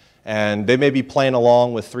money. And they may be playing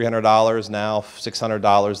along with $300 now,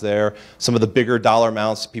 $600 there. Some of the bigger dollar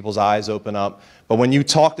amounts, people's eyes open up. But when you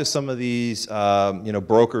talk to some of these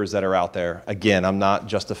brokers that are out there, again, I'm not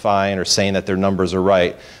justifying or saying that their numbers are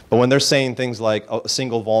right, but when they're saying things like a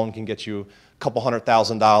single vuln can get you a couple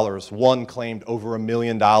 $100,000, one claimed over $1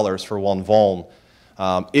 million for one vuln,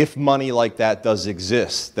 if money like that does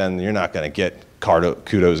exist, then you're not going to get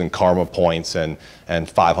kudos and karma points and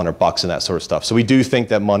 $500 and that sort of stuff. So we do think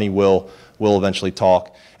that money will eventually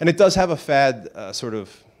talk. And it does have a fad sort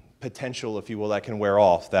of potential, if you will, that can wear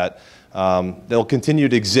off, that they'll continue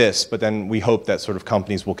to exist, but then we hope that sort of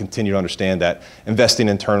companies will continue to understand that investing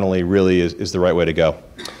internally really is the right way to go.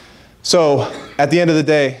 So at the end of the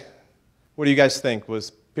day, what do you guys think? Was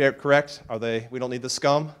Pierre correct? We don't need the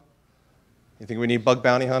scum? You think we need bug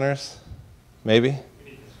bounty hunters? Maybe?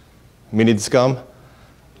 We need scum?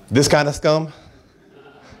 This kind of scum?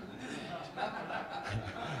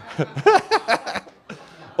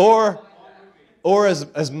 Or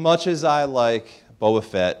as much as I like Boba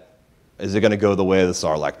Fett, is it going to go the way of the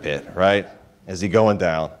Sarlacc pit, right? Is he going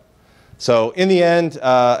down? So in the end,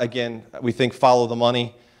 again, we think follow the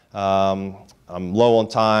money. I'm low on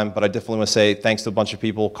time, but I definitely want to say thanks to a bunch of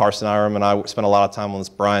people. Carson Iram and I spent a lot of time on this.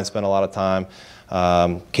 Brian spent a lot of time.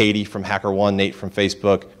 Katie from HackerOne, Nate from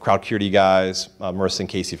Facebook, CrowdCurity guys, Marissa and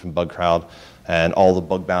Casey from BugCrowd, and all the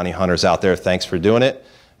bug bounty hunters out there. Thanks for doing it,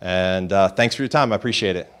 and thanks for your time. I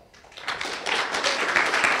appreciate it.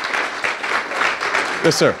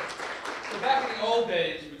 Yes, sir. So back in the old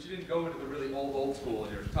days, which you didn't go into the really old school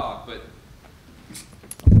in your talk, but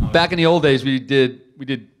back in the old days, we did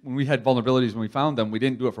when we had vulnerabilities, when we found them, we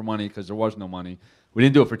didn't do it for money because there was no money. We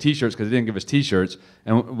didn't do it for T-shirts because they didn't give us T-shirts,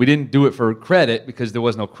 and we didn't do it for credit because there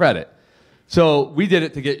was no credit. So we did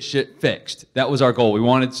it to get shit fixed. That was our goal. We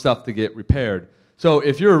wanted stuff to get repaired. So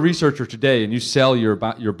if you're a researcher today and you sell your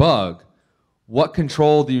bug, what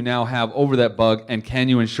control do you now have over that bug, and can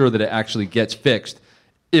you ensure that it actually gets fixed?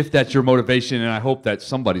 If that's your motivation, and I hope that's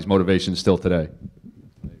somebody's motivation still today.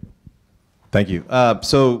 Thank you.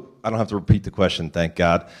 So I don't have to repeat the question, thank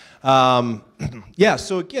God. Yeah,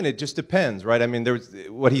 so again, it just depends, right? I mean,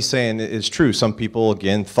 what he's saying is true. Some people,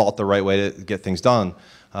 again, thought the right way to get things done,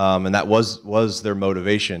 and that was their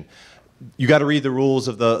motivation. You got to read the rules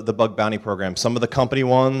of the bug bounty program. Some of the company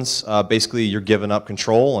ones, basically you're giving up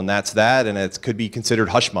control, and that's that, and it could be considered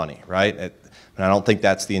hush money, right? And I don't think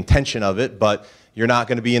that's the intention of it, but you're not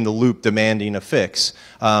going to be in the loop demanding a fix.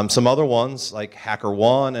 Some other ones, like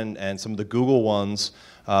HackerOne and some of the Google ones,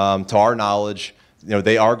 to our knowledge,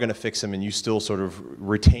 they are going to fix them, and you still sort of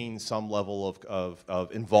retain some level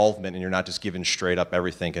of involvement, and you're not just giving straight up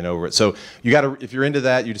everything and over it. So you got to, if you're into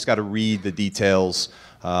that, you just got to read the details.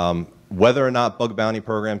 Whether or not bug bounty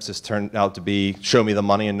programs just turn out to be show me the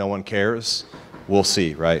money and no one cares, we'll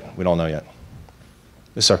see, right? We don't know yet.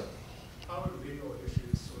 Yes, sir. How are legal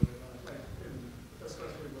issues sort of,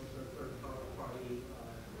 especially with the third-party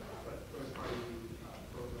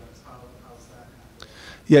programs, how's that handled?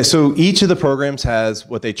 Yeah, so each of the programs has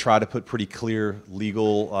what they try to put pretty clear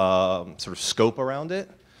legal sort of scope around it.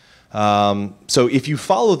 So if you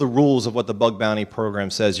follow the rules of what the bug bounty program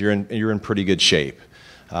says, you're in pretty good shape.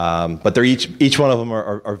 But they're each one of them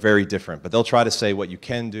are very different. But they'll try to say what you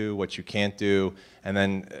can do, what you can't do, and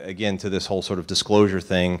then again to this whole sort of disclosure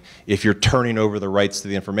thing, if you're turning over the rights to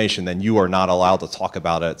the information, then you are not allowed to talk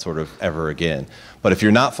about it sort of ever again. But if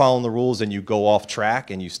you're not following the rules and you go off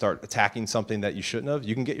track and you start attacking something that you shouldn't have,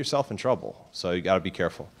 you can get yourself in trouble. So you got to be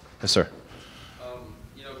careful. Yes, sir.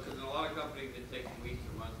 Because in a lot of companies it takes weeks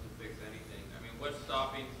or months to fix anything. I mean, what's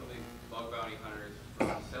stopping some of these bug bounty hunters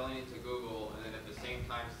from selling it to Google and then at the same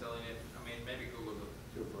time selling it? I mean, maybe Google's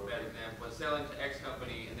a bad example, but selling to X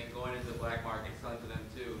company and then going into the black market, selling to them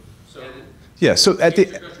too. So, yeah. So at the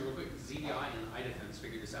real quick, ZDI and iDefense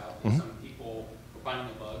figured this out. Some people were finding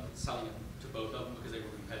the bug, selling it to both of them because they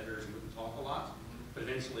were competitors and wouldn't talk a lot. But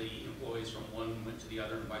eventually, employees from one went to the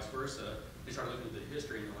other and vice versa. They started looking at the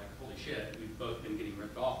history and they're like, holy shit, we've both been getting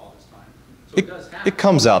ripped off all this time. So it does happen. It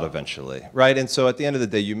comes out eventually, right? And so at the end of the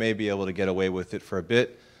day, you may be able to get away with it for a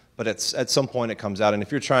bit, but at some point it comes out. And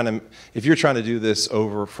if you're trying to do this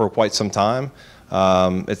over for quite some time,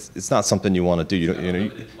 it's not something you want to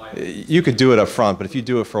do. You could do it up front, but if you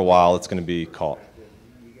do it for a while, it's going to be caught.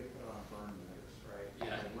 You get put on a burn list, right?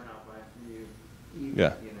 Yeah. We're not buying from you.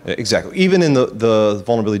 Yeah. Exactly. Even in the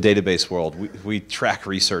vulnerability database world, we track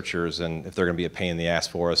researchers and if they're going to be a pain in the ass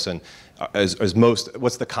for us. And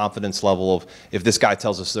what's the confidence level of if this guy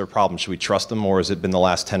tells us their problem, should we trust them, or has it been the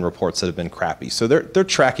last 10 reports that have been crappy? So they're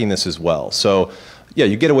tracking this as well. So yeah,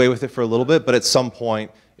 you get away with it for a little bit, but at some point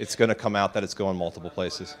it's going to come out that it's going multiple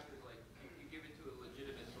places. Like, you give it to a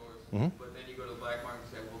legitimate source, but then you go to the black market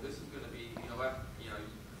and say, well, this is going to be,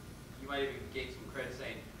 you might even gain some credit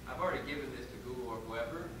saying, I've already given this to Google or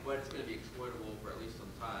whoever, but it's going to be exploitable for at least some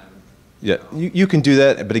time. Yeah, you can do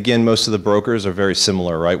that, but again, most of the brokers are very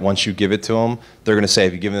similar, right? Once you give it to them, they're going to say,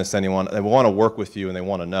 have you given this to anyone? They want to work with you and they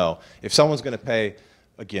want to know. If someone's going to pay,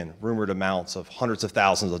 again, rumored amounts of hundreds of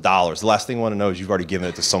thousands of dollars, the last thing you want to know is you've already given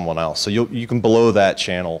it to someone else. So you can blow that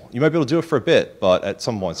channel. You might be able to do it for a bit, but at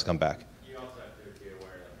some point it's come back. You also have to be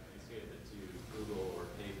aware that if you give it to Google or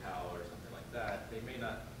PayPal or something like that, they may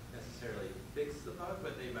not necessarily fix the bug,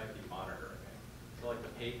 but they might be monitoring it. So like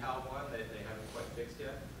the PayPal one that they haven't quite fixed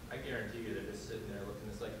yet, I guarantee you they're just sitting there looking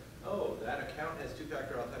at this like, oh, that account has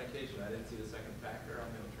two-factor authentication. I didn't see the second factor.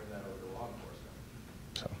 I'm going to turn that over to law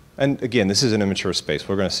enforcement. And again, this is an immature space.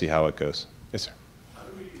 We're going to see how it goes. Yes, sir. How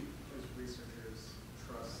do we, as researchers,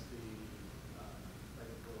 trust the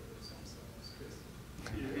brokers themselves? Because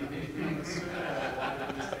I'm assuming that a lot of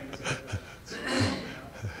these things are sort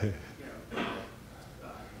of,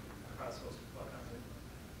 crowdsourced bug hunting.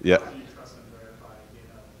 Yeah. How do you trust and verify,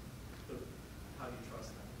 how do you trust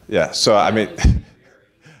them? Yeah, so I mean,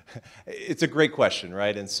 it's a great question,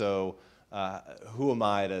 right? And so who am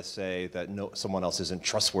I to say that someone else isn't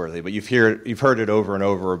trustworthy? But you've heard it over and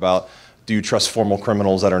over about, do you trust formal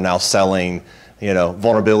criminals that are now selling,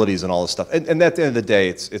 vulnerabilities and all this stuff? And at the end of the day,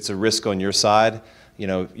 it's a risk on your side.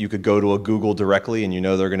 You could go to a Google directly and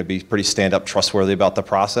they're going to be pretty stand-up trustworthy about the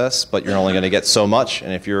process, but you're only going to get so much.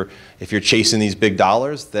 And if you're chasing these big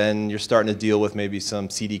dollars, then you're starting to deal with maybe some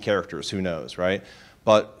seedy characters, who knows, right?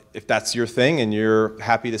 But if that's your thing and you're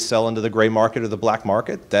happy to sell into the gray market or the black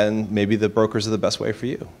market, then maybe the brokers are the best way for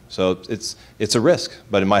you. So it's a risk,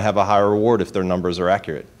 but it might have a higher reward if their numbers are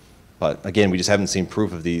accurate. But again, we just haven't seen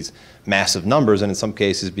proof of these massive numbers, and in some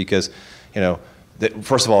cases because,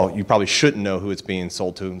 first of all, you probably shouldn't know who it's being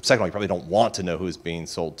sold to. Second of all, you probably don't want to know who it's being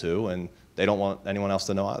sold to, and they don't want anyone else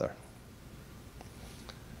to know either.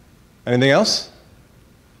 Anything else?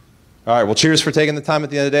 All right, well, cheers for taking the time at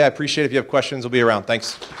the end of the day. I appreciate it. If you have questions, we'll be around.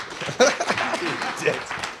 Thanks.